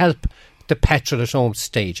to help the petrol at home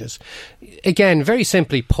stages. Again, very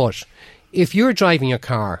simply put, if you're driving your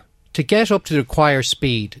car, to get up to the required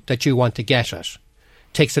speed that you want to get at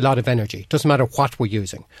takes a lot of energy. Doesn't matter what we're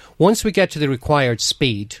using. Once we get to the required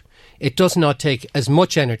speed, it does not take as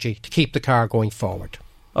much energy to keep the car going forward.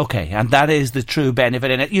 OK, and that is the true benefit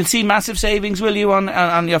in it. You'll see massive savings, will you,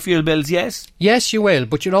 on your fuel bills, yes? Yes, you will,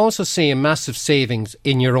 but you'll also see a massive savings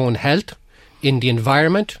in your own health, in the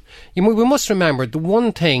environment. We must remember the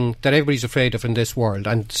one thing that everybody's afraid of in this world,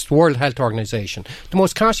 and it's the World Health Organization, the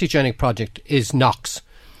most carcinogenic project is NOx,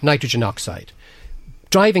 nitrogen oxide.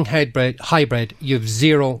 Driving hybrid, you have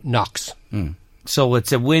zero NOx. So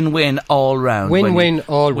it's a win-win all round. Win-win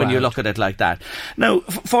all round. When you look at it like that. Now,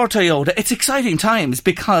 for Toyota, it's exciting times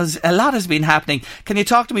because a lot has been happening. Can you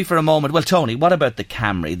talk to me for a moment? Well, Tony, what about the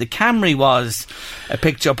Camry? The Camry was a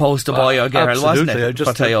picture poster boy or girl, wasn't it? I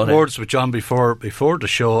just had words with John before the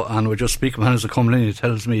show, and we're just speaking when he's coming in. He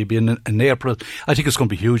tells me he'll be in April. I think it's going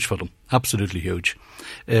to be huge for them. Absolutely huge.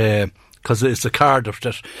 Because it's a car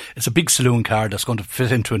that it's a big saloon car that's going to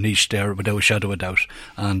fit into a niche there without a shadow of doubt,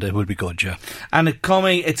 and it will be good, yeah. And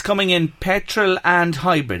it's coming in petrol and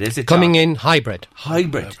hybrid, is it? Coming in hybrid.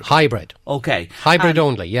 Hybrid. Okay. Hybrid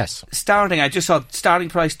only, yes. I just saw starting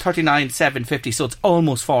price 39,750, so it's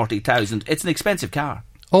almost 40,000. It's an expensive car.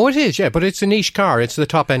 Oh, it is, yeah, but it's a niche car. It's the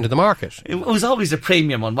top end of the market. It was always a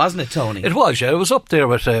premium one, wasn't it, Tony? It was, yeah. It was up there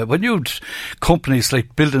with when you'd companies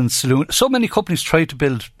like building saloon. So many companies tried to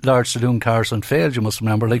build large saloon cars and failed. You must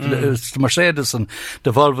remember, like the Mercedes and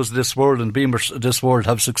the Volvos of this world and Beamers of this world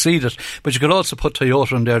have succeeded. But you could also put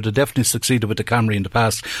Toyota in there. They definitely succeeded with the Camry in the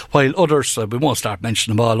past. While others, we won't start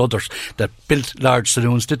mentioning them all. Others that built large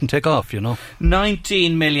saloons didn't take off.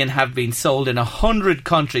 19 million have been sold in 100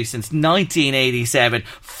 countries since 1987.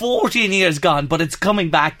 14 years gone, but it's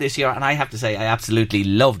coming back this year, and I have to say I absolutely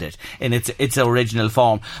loved it in its original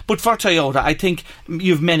form. But for Toyota, I think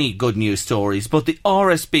you've many good news stories, but the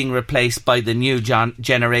Auris being replaced by the new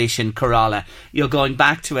generation Corolla, you're going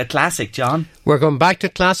back to a classic, John. We're going back to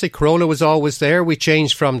classic. Corolla was always there. We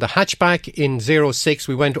changed from the hatchback in 06,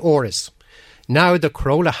 we went Auris. Now the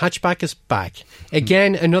Corolla hatchback is back.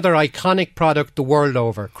 Again, another iconic product the world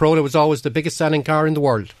over. Corolla was always the biggest selling car in the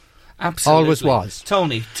world. Absolutely. Always was.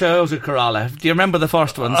 Tony, Toyota Corolla. Do you remember the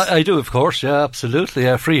first ones? I do, of course, yeah, absolutely.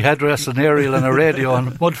 A free headrest, an aerial and a radio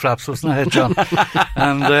and mud flaps, wasn't it, John?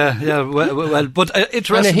 And, but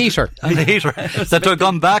interesting. And a heater. That they've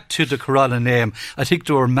gone back to the Corolla name. I think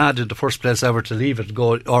they were mad in the first place ever to leave it and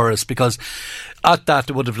go Auris, because at that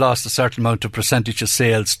they would have lost a certain amount of percentage of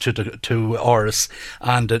sales to Auris,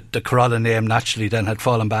 and the Corolla name naturally then had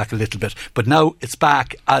fallen back a little bit. But now it's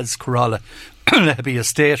back as Corolla. It'll be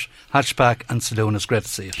estate, hatchback and saloon. It's great to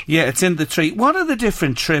see it. Yeah, it's in the tree. What are the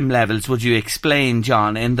different trim levels, would you explain,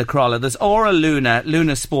 John, in the Corolla? There's Aura,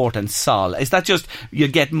 Luna Sport and Sol. Is that just you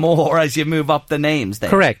get more as you move up the names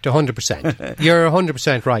then? Correct, 100%. You're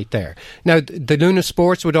 100% right there. Now, the Luna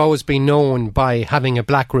Sports would always be known by having a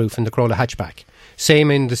black roof in the Corolla hatchback.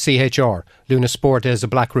 Same in the CHR. Luna Sport has a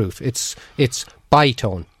black roof. It's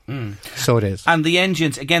bi-tone. So it is. And the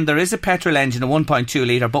engines, again, there is a petrol engine, a 1.2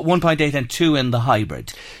 litre, but 1.8 and 2 in the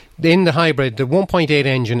hybrid. In the hybrid, the 1.8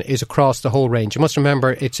 engine is across the whole range. You must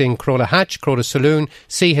remember it's in Corolla Hatch, Corolla Saloon,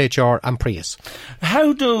 CHR and Prius.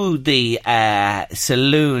 How do the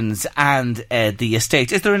saloons and the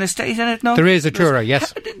estates, is there an estate in it now? There is a Tourer,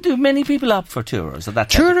 yes. Do many people opt for Tourers?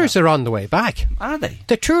 Tourers are on the way back. Are they?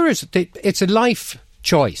 The Tourers, it's a life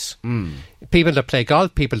choice. People that play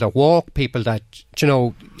golf, people that walk, people that,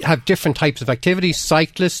 have different types of activities,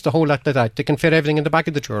 cyclists, the whole lot of that. They can fit everything in the back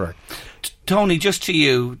of the Tourer. Tony, just to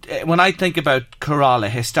you, when I think about Corolla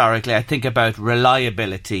historically, I think about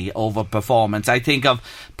reliability over performance. I think of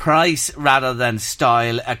price rather than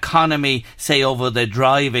style, economy, say, over the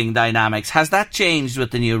driving dynamics. Has that changed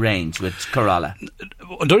with the new range with Corolla?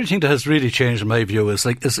 The only thing that has really changed in my view is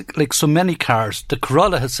like so many cars, the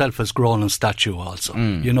Corolla itself has grown in stature also.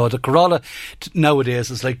 The Corolla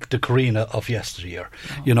nowadays is like the Carina of yesteryear.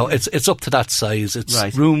 It's up to that size.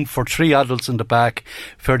 It's room for 3 adults in the back,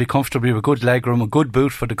 fairly comfortably with good legroom, a good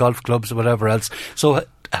boot for the golf clubs or whatever else. So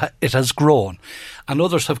it has grown, and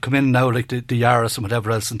others have come in now, like the Yaris and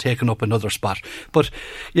whatever else, and taken up another spot. But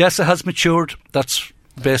yes, it has matured. That's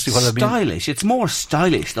basically what I mean. Stylish. It's more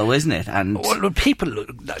stylish, though, isn't it? And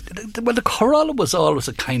the Corolla was always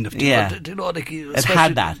a kind of, it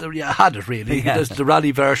had that. Yeah, had it really. Yeah. The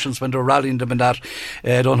rally versions when they were rallying them and that.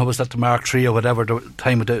 I don't know, was that the Mark III or whatever, the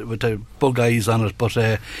time with the bug eyes on it, but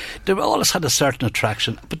they always had a certain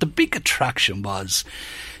attraction. But the big attraction was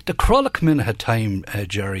the Corolla came in at a time,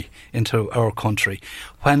 Jerry, into our country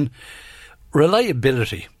when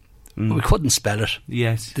reliability, we couldn't spell it.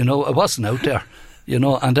 Yes. It wasn't out there.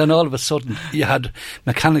 And then all of a sudden you had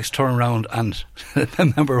mechanics turn around, and I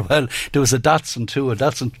remember well, there was a Datsun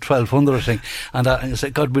 1200 thing, and you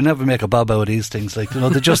said, God, we never make a bob out of these things. They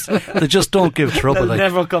just don't give trouble. They'll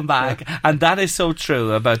never come back. And that is so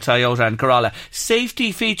true about Toyota and Corolla.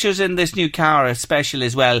 Safety features in this new car are special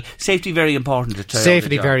as well. Safety very important to Toyota.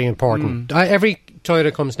 Safety very important. Every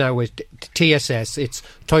Toyota comes now with TSS. It's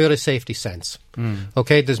Toyota Safety Sense.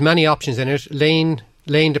 Okay, there's many options in it.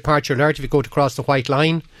 Lane departure alert. If you go to cross the white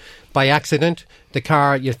line by accident, the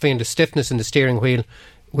car, you'll find the stiffness in the steering wheel.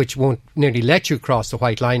 which won't nearly let you cross the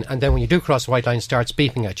white line, and then when you do cross the white line, it starts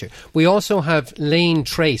beeping at you. We also have lane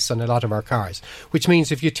trace on a lot of our cars, which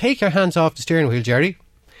means if you take your hands off the steering wheel, Jerry,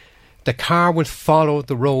 the car will follow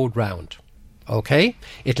the road round. Okay?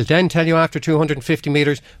 It'll then tell you after 250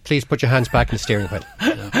 metres, please put your hands back in the steering wheel.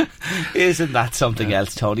 Isn't that something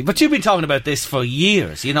else, Tony? But you've been talking about this for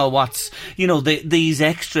years. These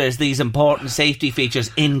extras, these important safety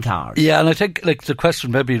features in cars. Yeah, and I think the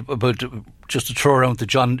question maybe about, just to throw around to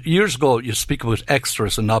John, years ago you speak about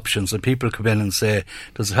extras and options, and people come in and say,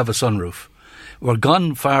 does it have a sunroof? We're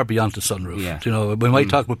gone far beyond the sunroof. Yeah. We might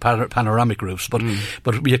talk about panoramic roofs, but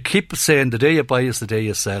you keep saying the day you buy is the day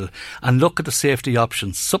you sell, and look at the safety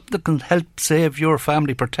options. Something that can help save your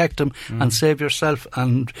family, protect them, and save yourself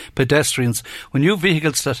and pedestrians. When you have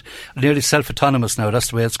vehicles that are nearly self-autonomous now, that's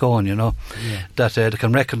the way it's going, that they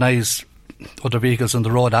can recognise other vehicles on the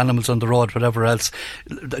road, animals on the road, whatever else.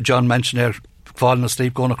 John mentioned there, falling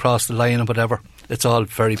asleep, going across the line and whatever. It's all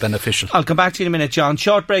very beneficial. I'll come back to you in a minute, John.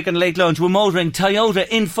 Short break and late lunch. We're motoring Toyota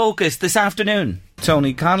in focus this afternoon.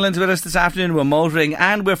 Tony Conlon's with us this afternoon. We're motoring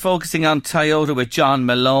and we're focusing on Toyota with John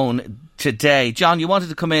Malone today. John, you wanted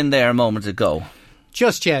to come in there a moment ago.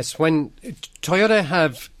 Just yes. When Toyota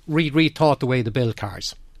have rethought the way they build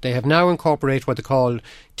cars, they have now incorporated what they call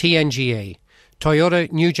TNGA,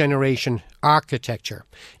 Toyota New Generation Architecture.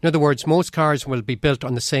 In other words, most cars will be built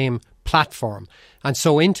on the same platform, and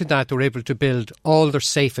so into that they're able to build all their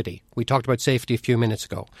safety. We talked about safety a few minutes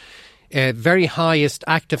ago. Very highest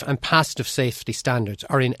active and passive safety standards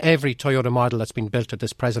are in every Toyota model that's been built at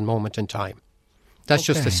this present moment in time. That's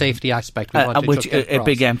just the safety aspect we wanted which to get across. A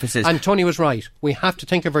big emphasis. And Tony was right. We have to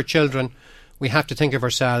think of our children, we have to think of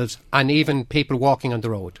ourselves, and even people walking on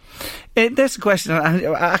the road. There's a question.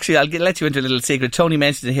 Actually, I'll let you into a little secret. Tony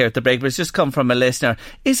mentioned it here at the break, but it's just come from a listener.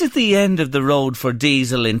 Is it the end of the road for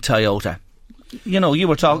diesel in Toyota? You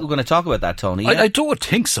were going to talk about that, Tony. Yeah? I don't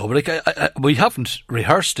think so. But we haven't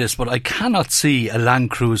rehearsed this, but I cannot see a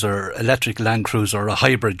Land Cruiser, electric Land Cruiser, or a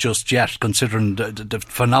hybrid just yet, considering the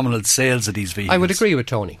phenomenal sales of these vehicles. I would agree with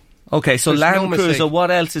Tony. Okay, so Land Cruiser,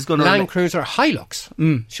 what else is going to... Land Cruiser Hilux.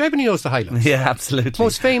 Everybody knows the Hilux. Yeah, absolutely.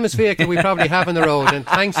 Most famous vehicle we probably have on the road, and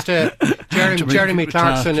thanks to Jeremy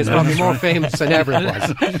Clarkson is probably more famous than ever it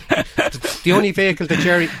was. The only vehicle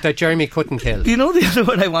that Jeremy couldn't kill. You know the other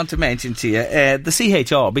one I want to mention to you? The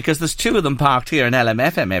CHR, because there's two of them parked here in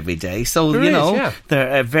LMFM every day, so,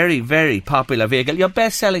 they're a very, very popular vehicle. Your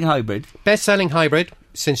best-selling hybrid? Best-selling hybrid.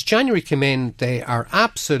 Since January came in, they are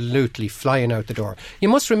absolutely flying out the door. You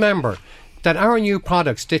must remember that our new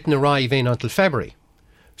products didn't arrive in until February.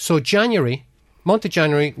 So month of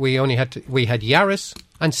January, we had Yaris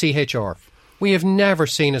and CHR. We have never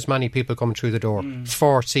seen as many people coming through the door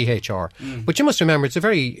for CHR. But you must remember,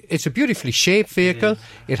 it's a beautifully shaped vehicle.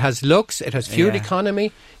 It has looks, it has fuel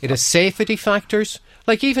economy, it has safety factors.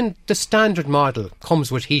 Like even the standard model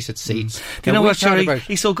comes with heated seats. You know what, Jerry?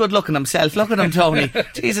 He's so good looking himself. Look at him, Tony.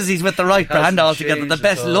 Jesus, he's with the right brand altogether. The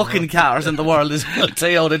best looking cars in the world is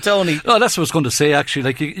Toyota, Tony. Oh, that's what I was going to say, actually.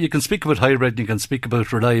 Like you can speak about hybrid and you can speak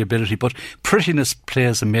about reliability, but prettiness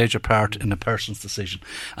plays a major part in a person's decision.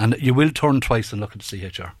 And you will turn twice and look at the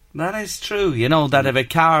CHR. That is true, that if a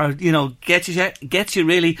car, gets you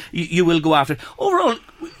really, you will go after it. Overall,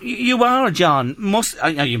 you are, John,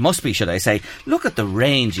 you must be, should I say. Look at the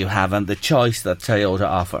range you have and the choice that Toyota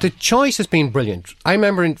offer. The choice has been brilliant. I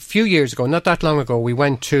remember a few years ago, not that long ago, we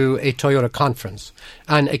went to a Toyota conference,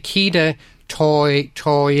 and Akira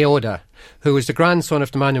Toyoda, who was the grandson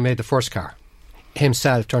of the man who made the first car,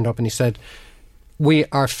 himself turned up and he said, "We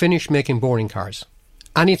are finished making boring cars.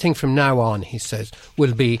 Anything from now on," he says,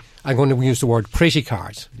 will be, I'm going to use the word pretty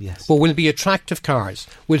cars, but will be attractive cars,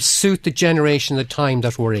 will suit the generation, the time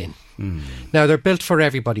that we're in. Now, they're built for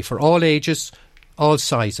everybody, for all ages, all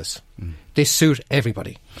sizes. They suit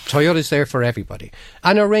everybody. Toyota's there for everybody.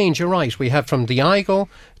 And our range, you're right, we have from the Aygo,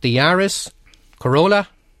 the Yaris, Corolla,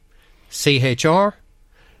 CHR,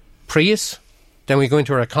 Prius, then we go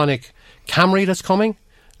into our iconic Camry that's coming,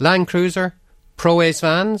 Land Cruiser, Pro-Ace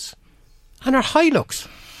vans, and our Hilux.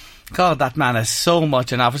 God, that man has so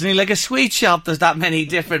much in office. And like a sweet shop, there's that many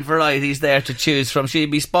different varieties there to choose from. She'd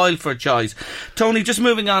be spoiled for choice. Tony, just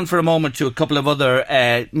moving on for a moment to a couple of other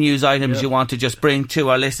news items you want to just bring to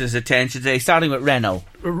our listeners' attention today, starting with Renault.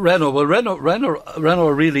 Renault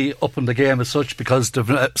are really up in the game as such because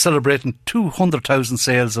they're celebrating 200,000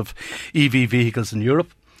 sales of EV vehicles in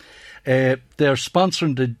Europe. They're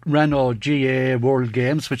sponsoring the Renault GAA World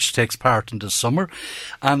Games, which takes part in the summer.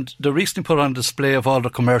 And they recently put on display of all the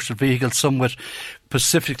commercial vehicles, some with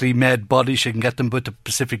specifically made bodies. You can get them with the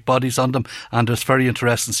specific bodies on them, and it's very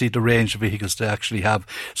interesting to see the range of vehicles they actually have.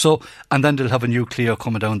 So, and then they'll have a new Clio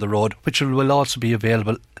coming down the road, which will also be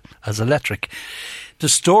available as electric. The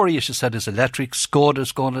Story, as you said, is electric.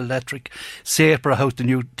 Skoda's going electric. Sabre have the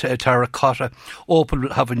new Terracotta. Opel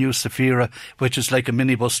will have a new Zafira, which is like a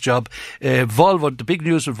minibus job. Volvo, the big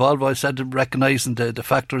news with Volvo, I said, recognising the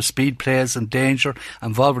factor of speed plays and danger.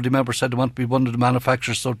 And Volvo, remember, said they want to be one of the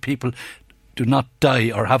manufacturers so people do not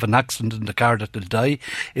die or have an accident in the car that they'll die,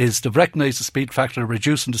 is to recognise the speed factor,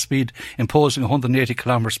 reducing the speed, imposing a 180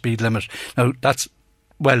 kilometre speed limit. Now, that's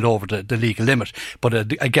well over the legal limit. But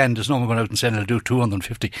again, there's no one going out and saying they'll do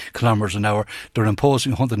 250 kilometres an hour. They're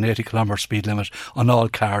imposing a 180 kilometre speed limit on all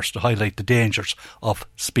cars to highlight the dangers of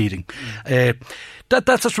speeding.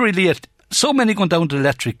 That's really it. So many going down the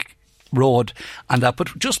electric road and that.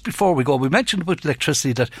 But just before we go, we mentioned about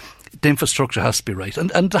electricity, that the infrastructure has to be right.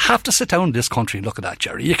 And they have to sit down in this country and look at that,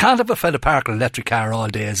 Jerry. You can't have a fella parking an electric car all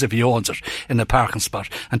day as if he owns it in a parking spot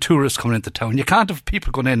and tourists coming into town. You can't have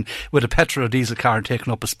people going in with a petrol or diesel car and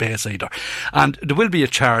taking up a space either. And there will be a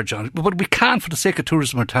charge on it. But we can't, for the sake of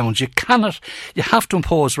tourism or towns, you have to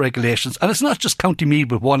impose regulations. And it's not just County Meath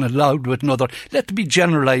with one and Louth with another. Let it be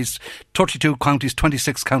generalised, 32 counties,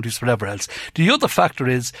 26 counties, whatever else. The other factor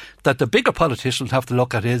is that the bigger politicians have to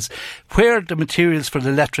look at is where the materials for the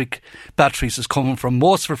electric batteries is coming from.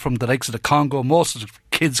 Most of it from the likes of the Congo. Most of the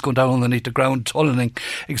kids going down underneath the ground tunneling.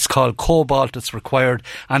 It's called cobalt that's required.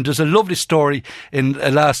 And there's a lovely story in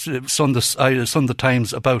last Sunday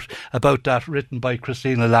Times about that, written by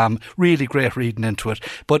Christina Lamb. Really great reading into it.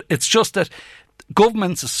 But it's just that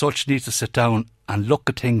governments as such need to sit down and look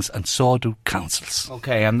at things, and so do councils.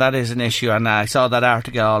 OK, and that is an issue, and I saw that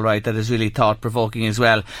article, all right, that is really thought-provoking as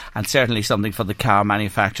well, and certainly something for the car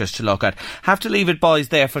manufacturers to look at. Have to leave it, boys,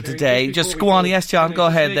 there for today. Just go on. Yes, John, go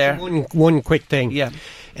ahead there. One quick thing. Yeah.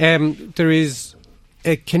 There is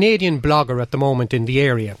a Canadian blogger at the moment in the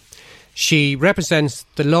area. She represents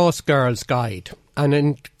the Lost Girls Guide, and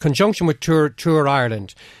in conjunction with Tour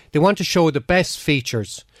Ireland, they want to show the best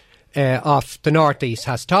features of the North East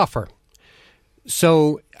has to offer.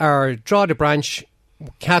 So our Drogheda branch,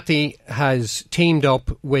 Kathy, has teamed up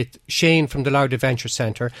with Shane from the Louth Adventure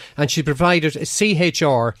Centre, and she provided a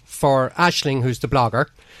CHR for Aisling, who's the blogger,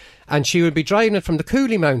 and she will be driving it from the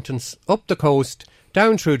Cooley Mountains up the coast,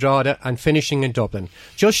 down through Drogheda and finishing in Dublin.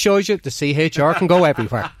 Just shows you the CHR can go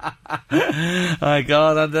everywhere. My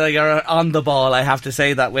God, you're on the ball, I have to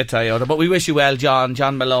say that, with Toyota. But we wish you well, John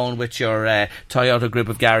Malone, with your Toyota group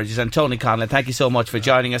of garages, and Tony Conlon, thank you so much for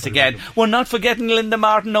joining us again. We're not forgetting Linda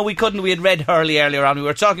Martin. No, we couldn't. We had Red Hurley earlier on. We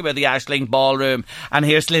were talking about the Aisling Ballroom, and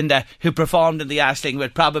here's Linda, who performed in the Aisling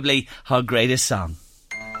with probably her greatest song.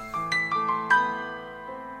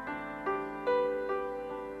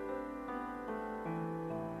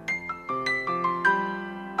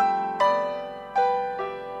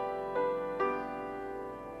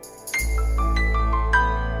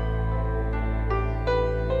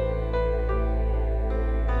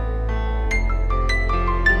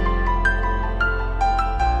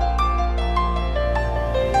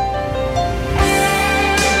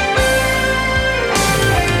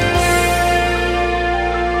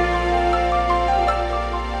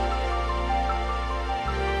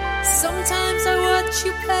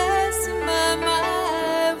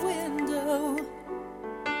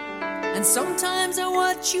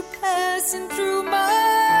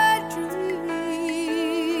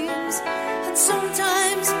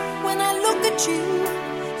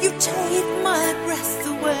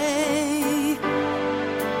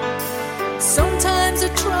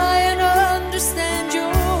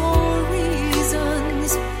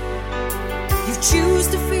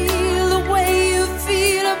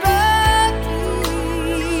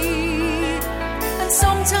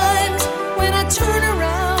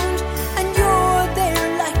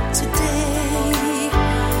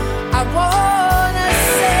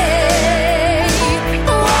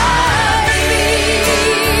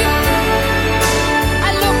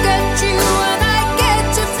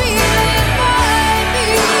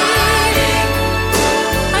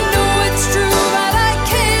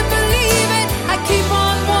 Keep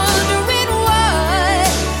on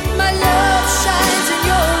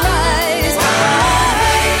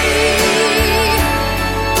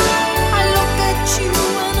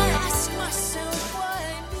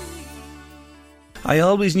I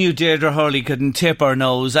always knew Deirdre Hurley couldn't tip her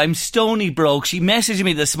nose. I'm stony broke. She messaged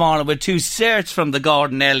me this morning with 2 certs from the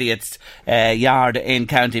Gordon Elliott's yard in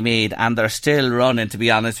County Meath, and they're still running, to be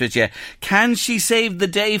honest with you. Can she save the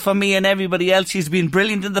day for me and everybody else? She's been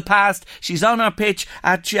brilliant in the past. She's on our pitch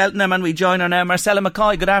at Cheltenham, and we join her now. Marcella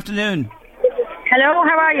McCoy, good afternoon. Hello,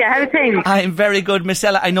 how are you? How's things? I'm very good,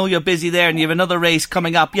 Marcella. I know you're busy there and you have another race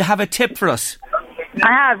coming up. You have a tip for us?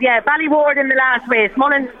 I have, yeah. Ballyward in the last race.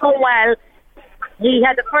 Mullins going well. He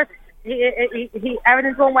had the first. He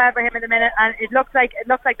everything's going well for him in the minute, and it looks like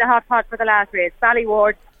the hot pot for the last race.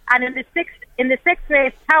 Ballyward, and in the sixth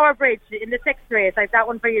race, Tower Bridge in the sixth race. I've that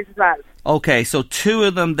one for you as well. Okay, so 2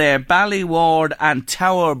 of them there, Ballyward and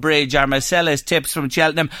Tower Bridge, are Marcella's tips from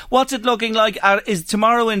Cheltenham. What's it looking like? Is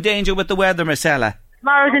tomorrow in danger with the weather, Marcella?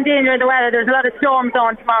 Tomorrow's in danger of the weather. There's a lot of storms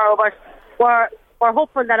on tomorrow, but we're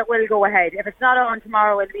hopeful that it will go ahead. If it's not on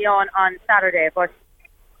tomorrow, it'll be on Saturday, but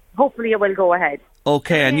hopefully it will go ahead.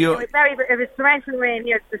 Okay, and you... It was torrential rain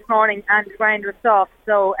here this morning, and the ground was soft,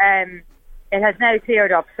 so it has now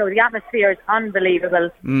cleared up. So the atmosphere is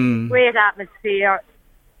unbelievable. Great atmosphere.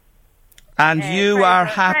 And you are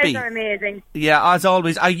happy. Are amazing. Yeah, as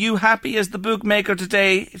always. Are you happy as the bookmaker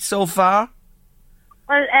today so far?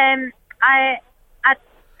 Well,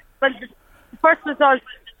 the first result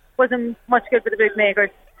wasn't much good for the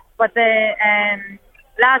bookmakers, but the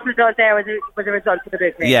last result there was a result for the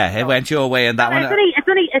bookmakers. Yeah, it went your way in that one.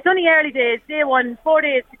 It's only early days. Day one, 4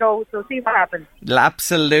 days to go, so see what happens.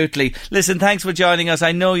 Absolutely. Listen, thanks for joining us.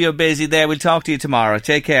 I know you're busy there. We'll talk to you tomorrow.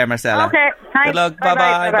 Take care, Marcella. Okay, thanks. Good luck.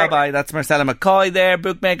 Bye-bye. Bye-bye. That's Marcella McCoy there,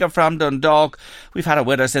 bookmaker from Dundalk. We've had her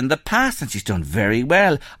with us in the past and she's done very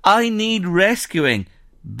well. I Need Rescuing.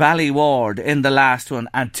 Ballyward in the last one,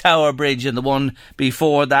 and Tower Bridge in the one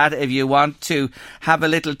before that, if you want to have a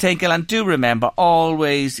little tinkle. And do remember,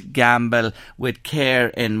 always gamble with care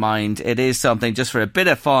in mind. It is something just for a bit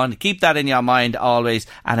of fun. Keep that in your mind always,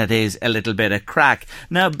 and it is a little bit of crack.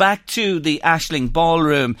 Now back to the Aisling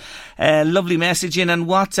Ballroom. Lovely message in and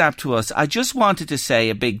WhatsApp to us. I just wanted to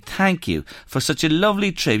say a big thank you for such a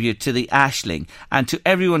lovely tribute to the Aisling, and to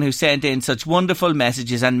everyone who sent in such wonderful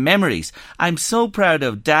messages and memories. I'm so proud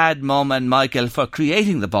of Dad, Mum and Michael for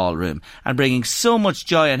creating the ballroom and bringing so much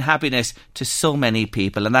joy and happiness to so many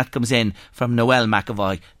people. And that comes in from Noel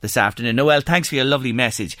McAvoy this afternoon. Noel, thanks for your lovely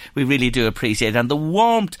message. We really do appreciate it. And the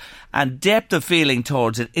warmth and depth of feeling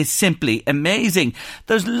towards it is simply amazing.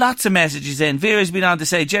 There's lots of messages in. Vera's been on to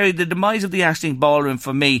say, Jerry, the demise of the Aisling Ballroom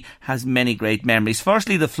for me has many great memories.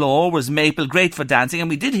 Firstly, the floor was maple, great for dancing, and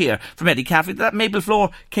we did hear from Eddie Caffrey that maple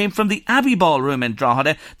floor came from the Abbey Ballroom in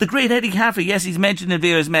Drogheda. The great Eddie Caffrey, yes, he's mentioned in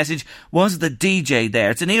Vera's message, was the DJ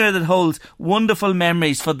there. It's an era that holds wonderful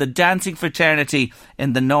memories for the dancing fraternity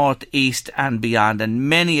in the North East and beyond, and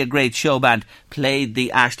many a great show band played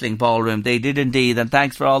the Aisling Ballroom. They did indeed, and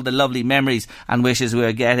thanks for all the lovely memories and wishes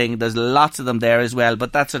we're getting. There's lots of them there as well,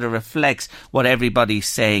 but that sort of reflects what everybody's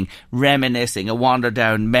saying. Reminiscing, a wander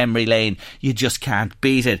down memory lane. You just can't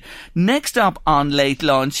beat it. Next up on Late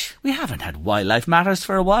Lunch, we haven't had Wildlife Matters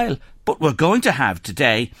for a while, but we're going to have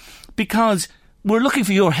today, because we're looking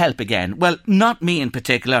for your help again. Well, not me in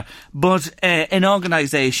particular, but an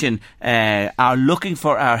organisation are looking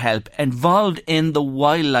for our help involved in the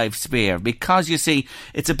wildlife sphere. Because, you see,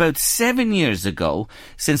 it's about 7 years ago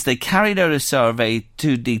since they carried out a survey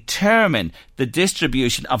to determine the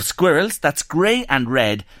distribution of squirrels, that's grey and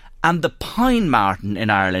red, and the pine marten in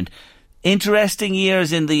Ireland. Interesting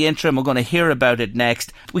years in the interim. We're going to hear about it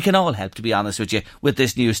next. We can all help, to be honest with you, with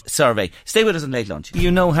this new survey. Stay with us on Late Lunch.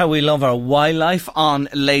 You know how we love our wildlife on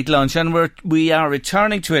Late Lunch, and we are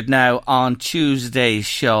returning to it now on Tuesday's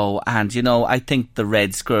show. And, you know, I think the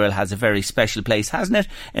red squirrel has a very special place, hasn't it,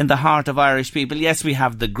 in the heart of Irish people? Yes, we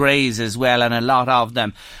have the greys as well, and a lot of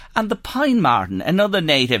them. And the pine marten, another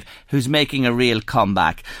native who's making a real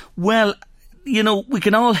comeback. Well, you know, we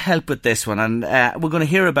can all help with this one, and we're going to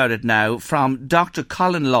hear about it now from Dr.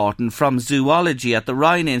 Colin Lawton from Zoology at the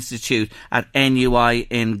Ryan Institute at NUI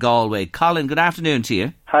in Galway. Colin, good afternoon to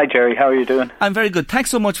you. Hi Jerry, how are you doing? I'm very good. Thanks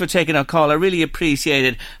so much for taking our call. I really appreciate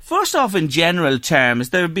it. First off, in general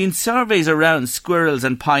terms, there have been surveys around squirrels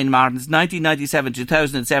and pine martens 1997,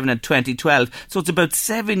 2007 and 2012. So it's about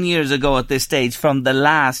 7 years ago at this stage from the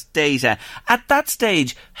last data. At that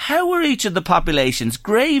stage, how were each of the populations,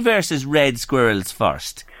 grey versus red squirrels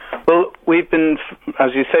first? Well, we've been,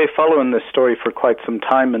 as you say, following this story for quite some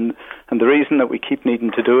time, and the reason that we keep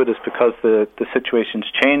needing to do it is because the situation's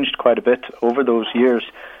changed quite a bit over those years.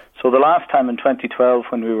 So the last time in 2012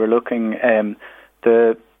 when we were looking,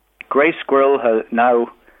 the grey squirrel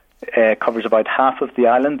now covers about half of the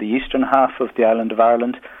island, the eastern half of the island of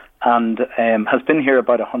Ireland, and has been here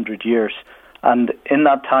about 100 years. And in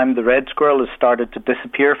that time, the red squirrel has started to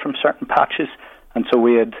disappear from certain patches. And so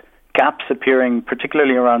we had gaps appearing,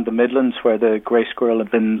 particularly around the Midlands, where the grey squirrel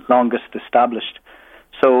had been longest established.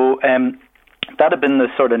 So that had been the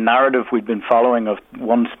sort of narrative we'd been following of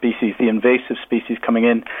one species, the invasive species, coming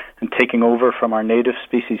in and taking over from our native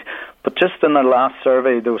species. But just in the last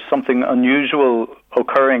survey, there was something unusual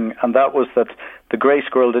occurring, and that was that the grey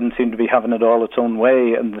squirrel didn't seem to be having it all its own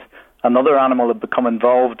way, and another animal had become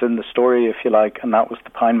involved in the story, if you like, and that was the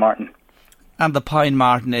pine marten. And the pine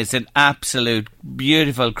marten is an absolute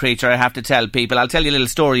beautiful creature, I have to tell people. I'll tell you a little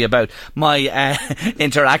story about my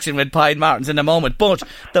interaction with pine martens in a moment. But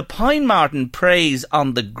the pine marten preys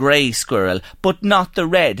on the grey squirrel, but not the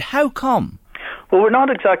red. How come? Well, we're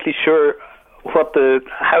not exactly sure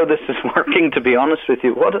how this is working, to be honest with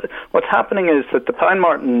you. What's happening is that the pine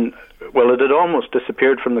marten, well, it had almost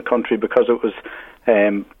disappeared from the country because it was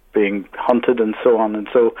being hunted and so on, and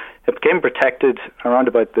so it became protected around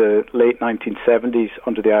about the late 1970s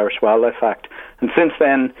under the Irish Wildlife Act, and since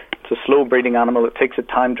then it's a slow breeding animal. It takes it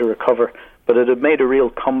time to recover, but it had made a real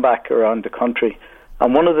comeback around the country.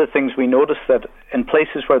 And one of the things we noticed, that in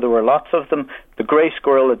places where there were lots of them, the grey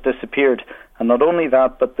squirrel had disappeared, and not only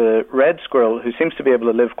that, but the red squirrel, who seems to be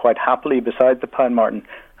able to live quite happily beside the pine marten,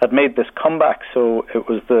 had made this comeback. So it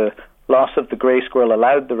was the loss of the grey squirrel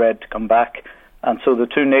allowed the red to come back. And so the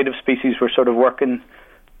two native species were sort of working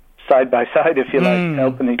side by side, if you like,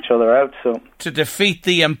 helping each other out. So to defeat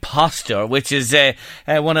the imposter, which is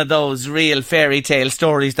one of those real fairy tale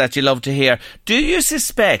stories that you love to hear. Do you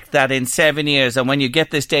suspect that in 7 years, and when you get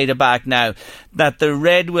this data back now, that the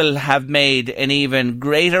red will have made an even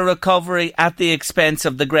greater recovery at the expense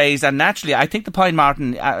of the greys? And naturally, I think the pine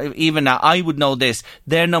marten, even I would know this,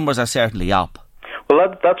 their numbers are certainly up.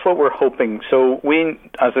 Well, that's what we're hoping. So we,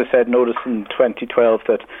 as I said, noticed in 2012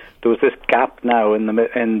 that there was this gap now in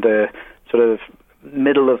the sort of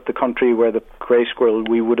middle of the country where the grey squirrel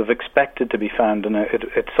we would have expected to be found, and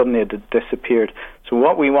it suddenly had disappeared. So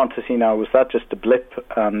what we want to see now, was that just a blip,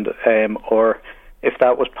 and or if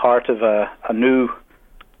that was part of a new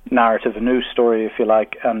narrative, a new story, if you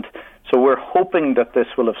like. And so we're hoping that this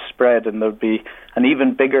will have spread and there'll be an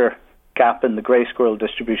even bigger gap in the grey squirrel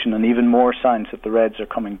distribution and even more signs that the reds are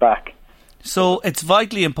coming back. So it's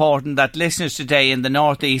vitally important that listeners today in the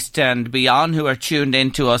northeast and beyond who are tuned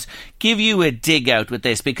in to us give you a dig out with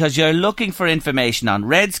this, because you're looking for information on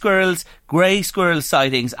red squirrels, grey squirrel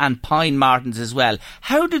sightings and pine martens as well.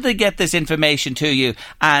 How do they get this information to you,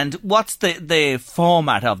 and what's the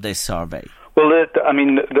format of this survey? Well,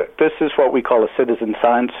 this is what we call a citizen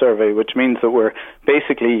science survey, which means that we're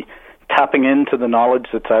basically tapping into the knowledge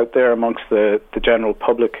that's out there amongst the general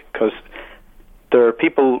public, because there are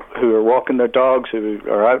people who are walking their dogs, who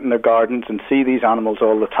are out in their gardens and see these animals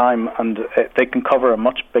all the time, and they can cover a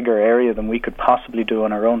much bigger area than we could possibly do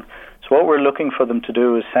on our own. So what we're looking for them to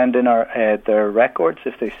do is send in their records.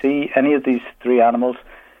 If they see any of these three animals,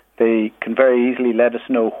 they can very easily let us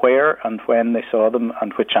know where and when they saw them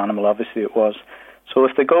and which animal obviously it was. So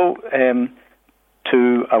if they go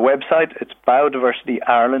to our website, it's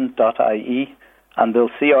biodiversityireland.ie, and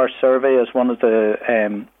they'll see our survey as one of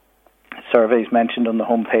the surveys mentioned on the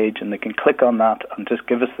homepage, and they can click on that and just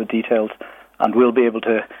give us the details, and we'll be able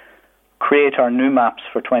to create our new maps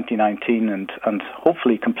for 2019 and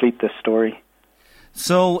hopefully complete this story.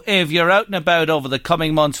 So if you're out and about over the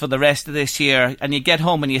coming months for the rest of this year and you get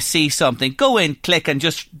home and you see something, go in, click and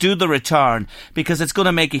just do the return, because it's going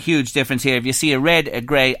to make a huge difference here if you see a red, a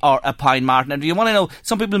grey or a pine marten. And if you want to know,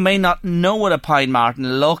 some people may not know what a pine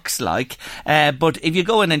marten looks like, but if you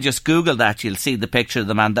go in and just Google that, you'll see the picture of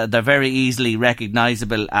them, and they're very easily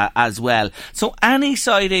recognisable as well. So any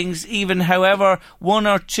sightings, even however one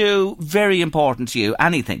or two, very important to you,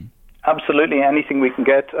 anything? Absolutely, anything we can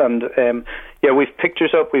get. And we've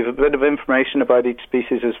pictures up, we've a bit of information about each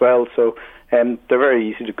species as well, so they're very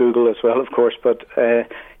easy to Google as well, of course. But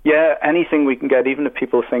anything we can get, even if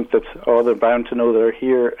people think that they're bound to know they're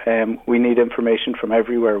here, we need information from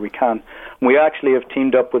everywhere we can. And we actually have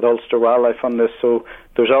teamed up with Ulster Wildlife on this, so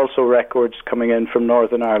there's also records coming in from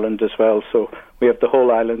Northern Ireland as well, so we have the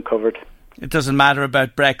whole island covered. It doesn't matter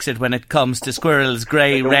about Brexit when it comes to squirrels,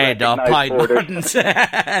 grey, red or pine martens.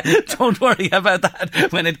 Don't worry about that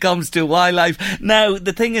when it comes to wildlife. Now,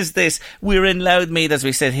 the thing is this, we're in Loudmead as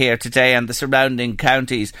we sit here today and the surrounding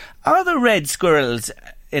counties. Are there red squirrels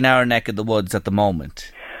in our neck of the woods at the moment?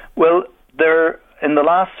 Well, in the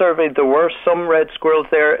last survey there were some red squirrels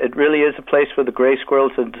there. It really is a place where the grey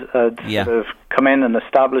squirrels had sort of come in and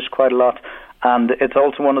established quite a lot. And it's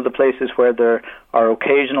also one of the places where there are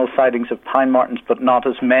occasional sightings of pine martens, but not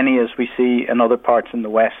as many as we see in other parts in the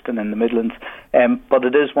West and in the Midlands. But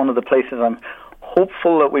it is one of the places I'm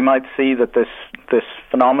hopeful that we might see that this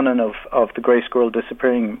phenomenon of the grey squirrel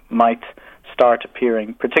disappearing might start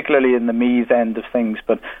appearing, particularly in the Meath end of things,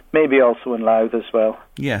 but maybe also in Louth as well.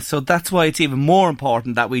 Yeah, so that's why it's even more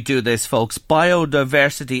important that we do this, folks.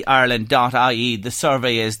 Biodiversityireland.ie, the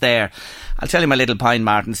survey is there. I'll tell you my little pine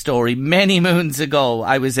marten story. Many moons ago,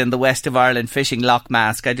 I was in the west of Ireland fishing Loch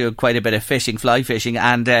Mask. I do quite a bit of fishing, fly fishing,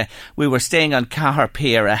 and we were staying on Cahir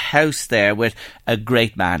Pier, a house there with a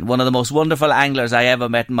great man, one of the most wonderful anglers I ever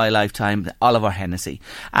met in my lifetime, Oliver Hennessy.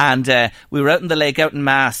 And we were out in the lake, out in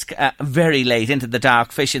Mask, very late into the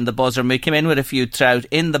dark, fishing the buzzer, and we came in with a few trout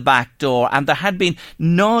in the back door, and there had been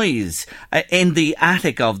noise in the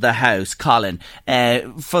attic of the house, Colin,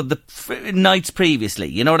 for the nights previously,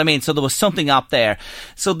 you know what I mean? So there was something up there.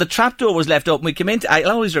 So the trapdoor was left open. We came in, I'll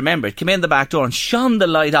always remember it, came in the back door and shone the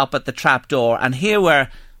light up at the trapdoor, and here were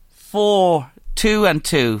four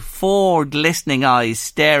glistening eyes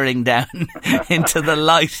staring down into the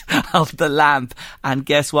light of the lamp. And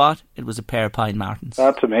guess what? It was a pair of pine martens.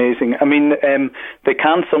 That's amazing. I mean, they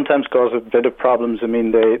can sometimes cause a bit of problems. I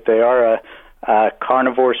mean, they are a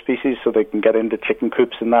carnivore species, so they can get into chicken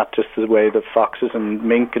coops and that, just the way that foxes and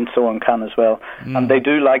mink and so on can as well. And they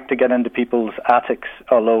do like to get into people's attics,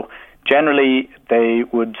 although generally they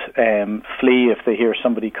would flee if they hear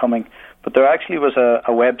somebody coming. But there actually was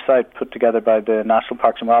a website put together by the National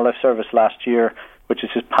Parks and Wildlife Service last year, which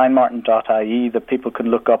is just pinemarten.ie, that people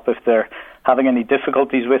can look up if they're having any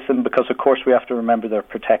difficulties with them, because of course we have to remember they're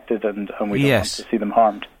protected and we don't want to see them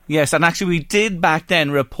harmed. Yes, and actually we did back then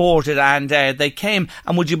report it, and they came,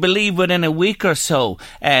 and would you believe within a week or so,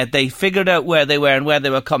 they figured out where they were and where they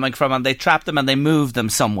were coming from, and they trapped them and they moved them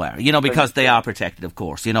somewhere, you know, because they are protected, of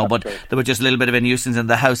course, you know. But they were just a little bit of a nuisance in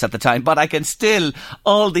the house at the time. But I can still,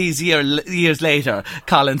 all these years later,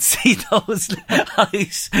 Colin, see those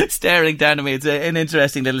eyes staring down at me. It's an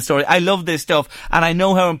interesting little story. I love this stuff, and I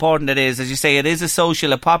know how important it is. As you say, it is a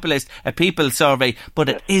social, a populist, a people survey, but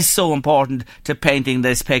it is so important to painting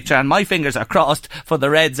this picture. And my fingers are crossed for the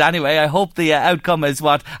Reds anyway. I hope the outcome is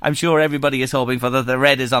what I'm sure everybody is hoping for, that the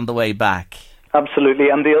red is on the way back. Absolutely.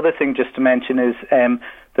 And the other thing just to mention is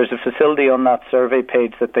there's a facility on that survey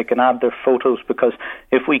page that they can add their photos, because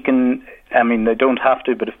if we can, I mean, they don't have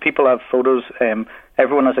to, but if people have photos,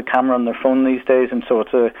 everyone has a camera on their phone these days, and so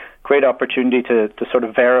it's a great opportunity to sort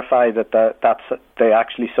of verify that they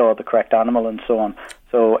actually saw the correct animal and so on.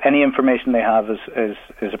 So any information they have is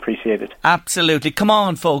appreciated. Absolutely. Come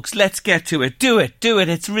on, folks, let's get to it. Do it.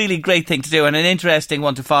 It's a really great thing to do, and an interesting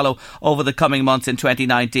one to follow over the coming months in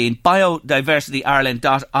 2019.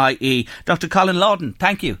 Biodiversityireland.ie. Dr. Colin Lawton,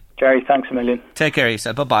 thank you. Gary, thanks a million. Take care of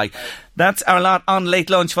yourself. Bye-bye. That's our lot on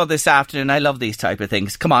Late Lunch for this afternoon. I love these type of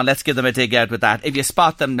things. Come on, let's give them a dig out with that. If you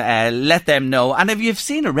spot them, let them know. And if you've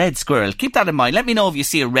seen a red squirrel, keep that in mind. Let me know if you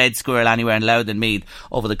see a red squirrel anywhere in Louth and Meath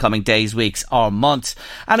over the coming days, weeks or months.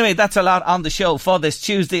 Anyway, that's a lot on the show for this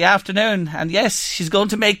Tuesday afternoon. And yes, she's going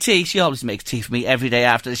to make tea. She always makes tea for me every day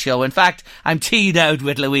after the show. In fact, I'm teed out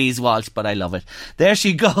with Louise Walsh, but I love it. There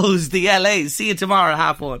she goes, the LA. See you tomorrow,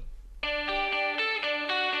 1:30.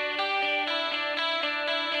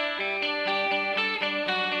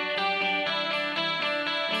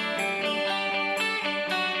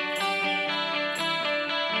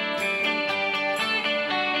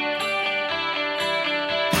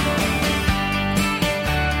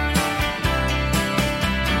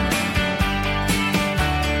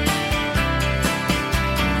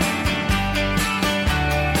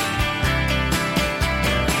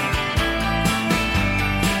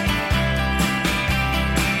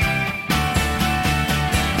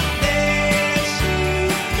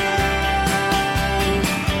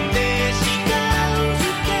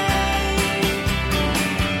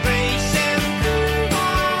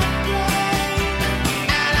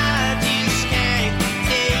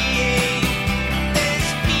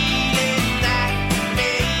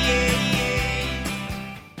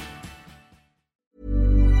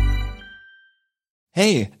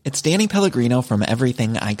 Hey, it's Danny Pellegrino from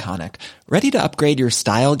Everything Iconic. Ready to upgrade your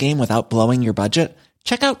style game without blowing your budget?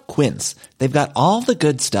 Check out Quince. They've got all the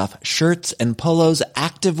good stuff, shirts and polos,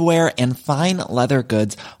 activewear, and fine leather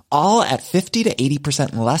goods, all at 50 to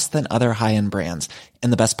 80% less than other high-end brands.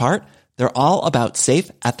 And the best part? They're all about safe,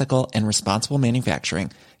 ethical, and responsible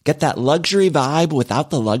manufacturing. Get that luxury vibe without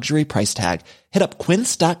the luxury price tag. Hit up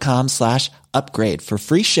quince.com/upgrade for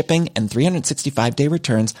free shipping and 365-day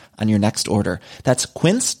returns on your next order. That's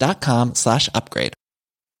quince.com/upgrade.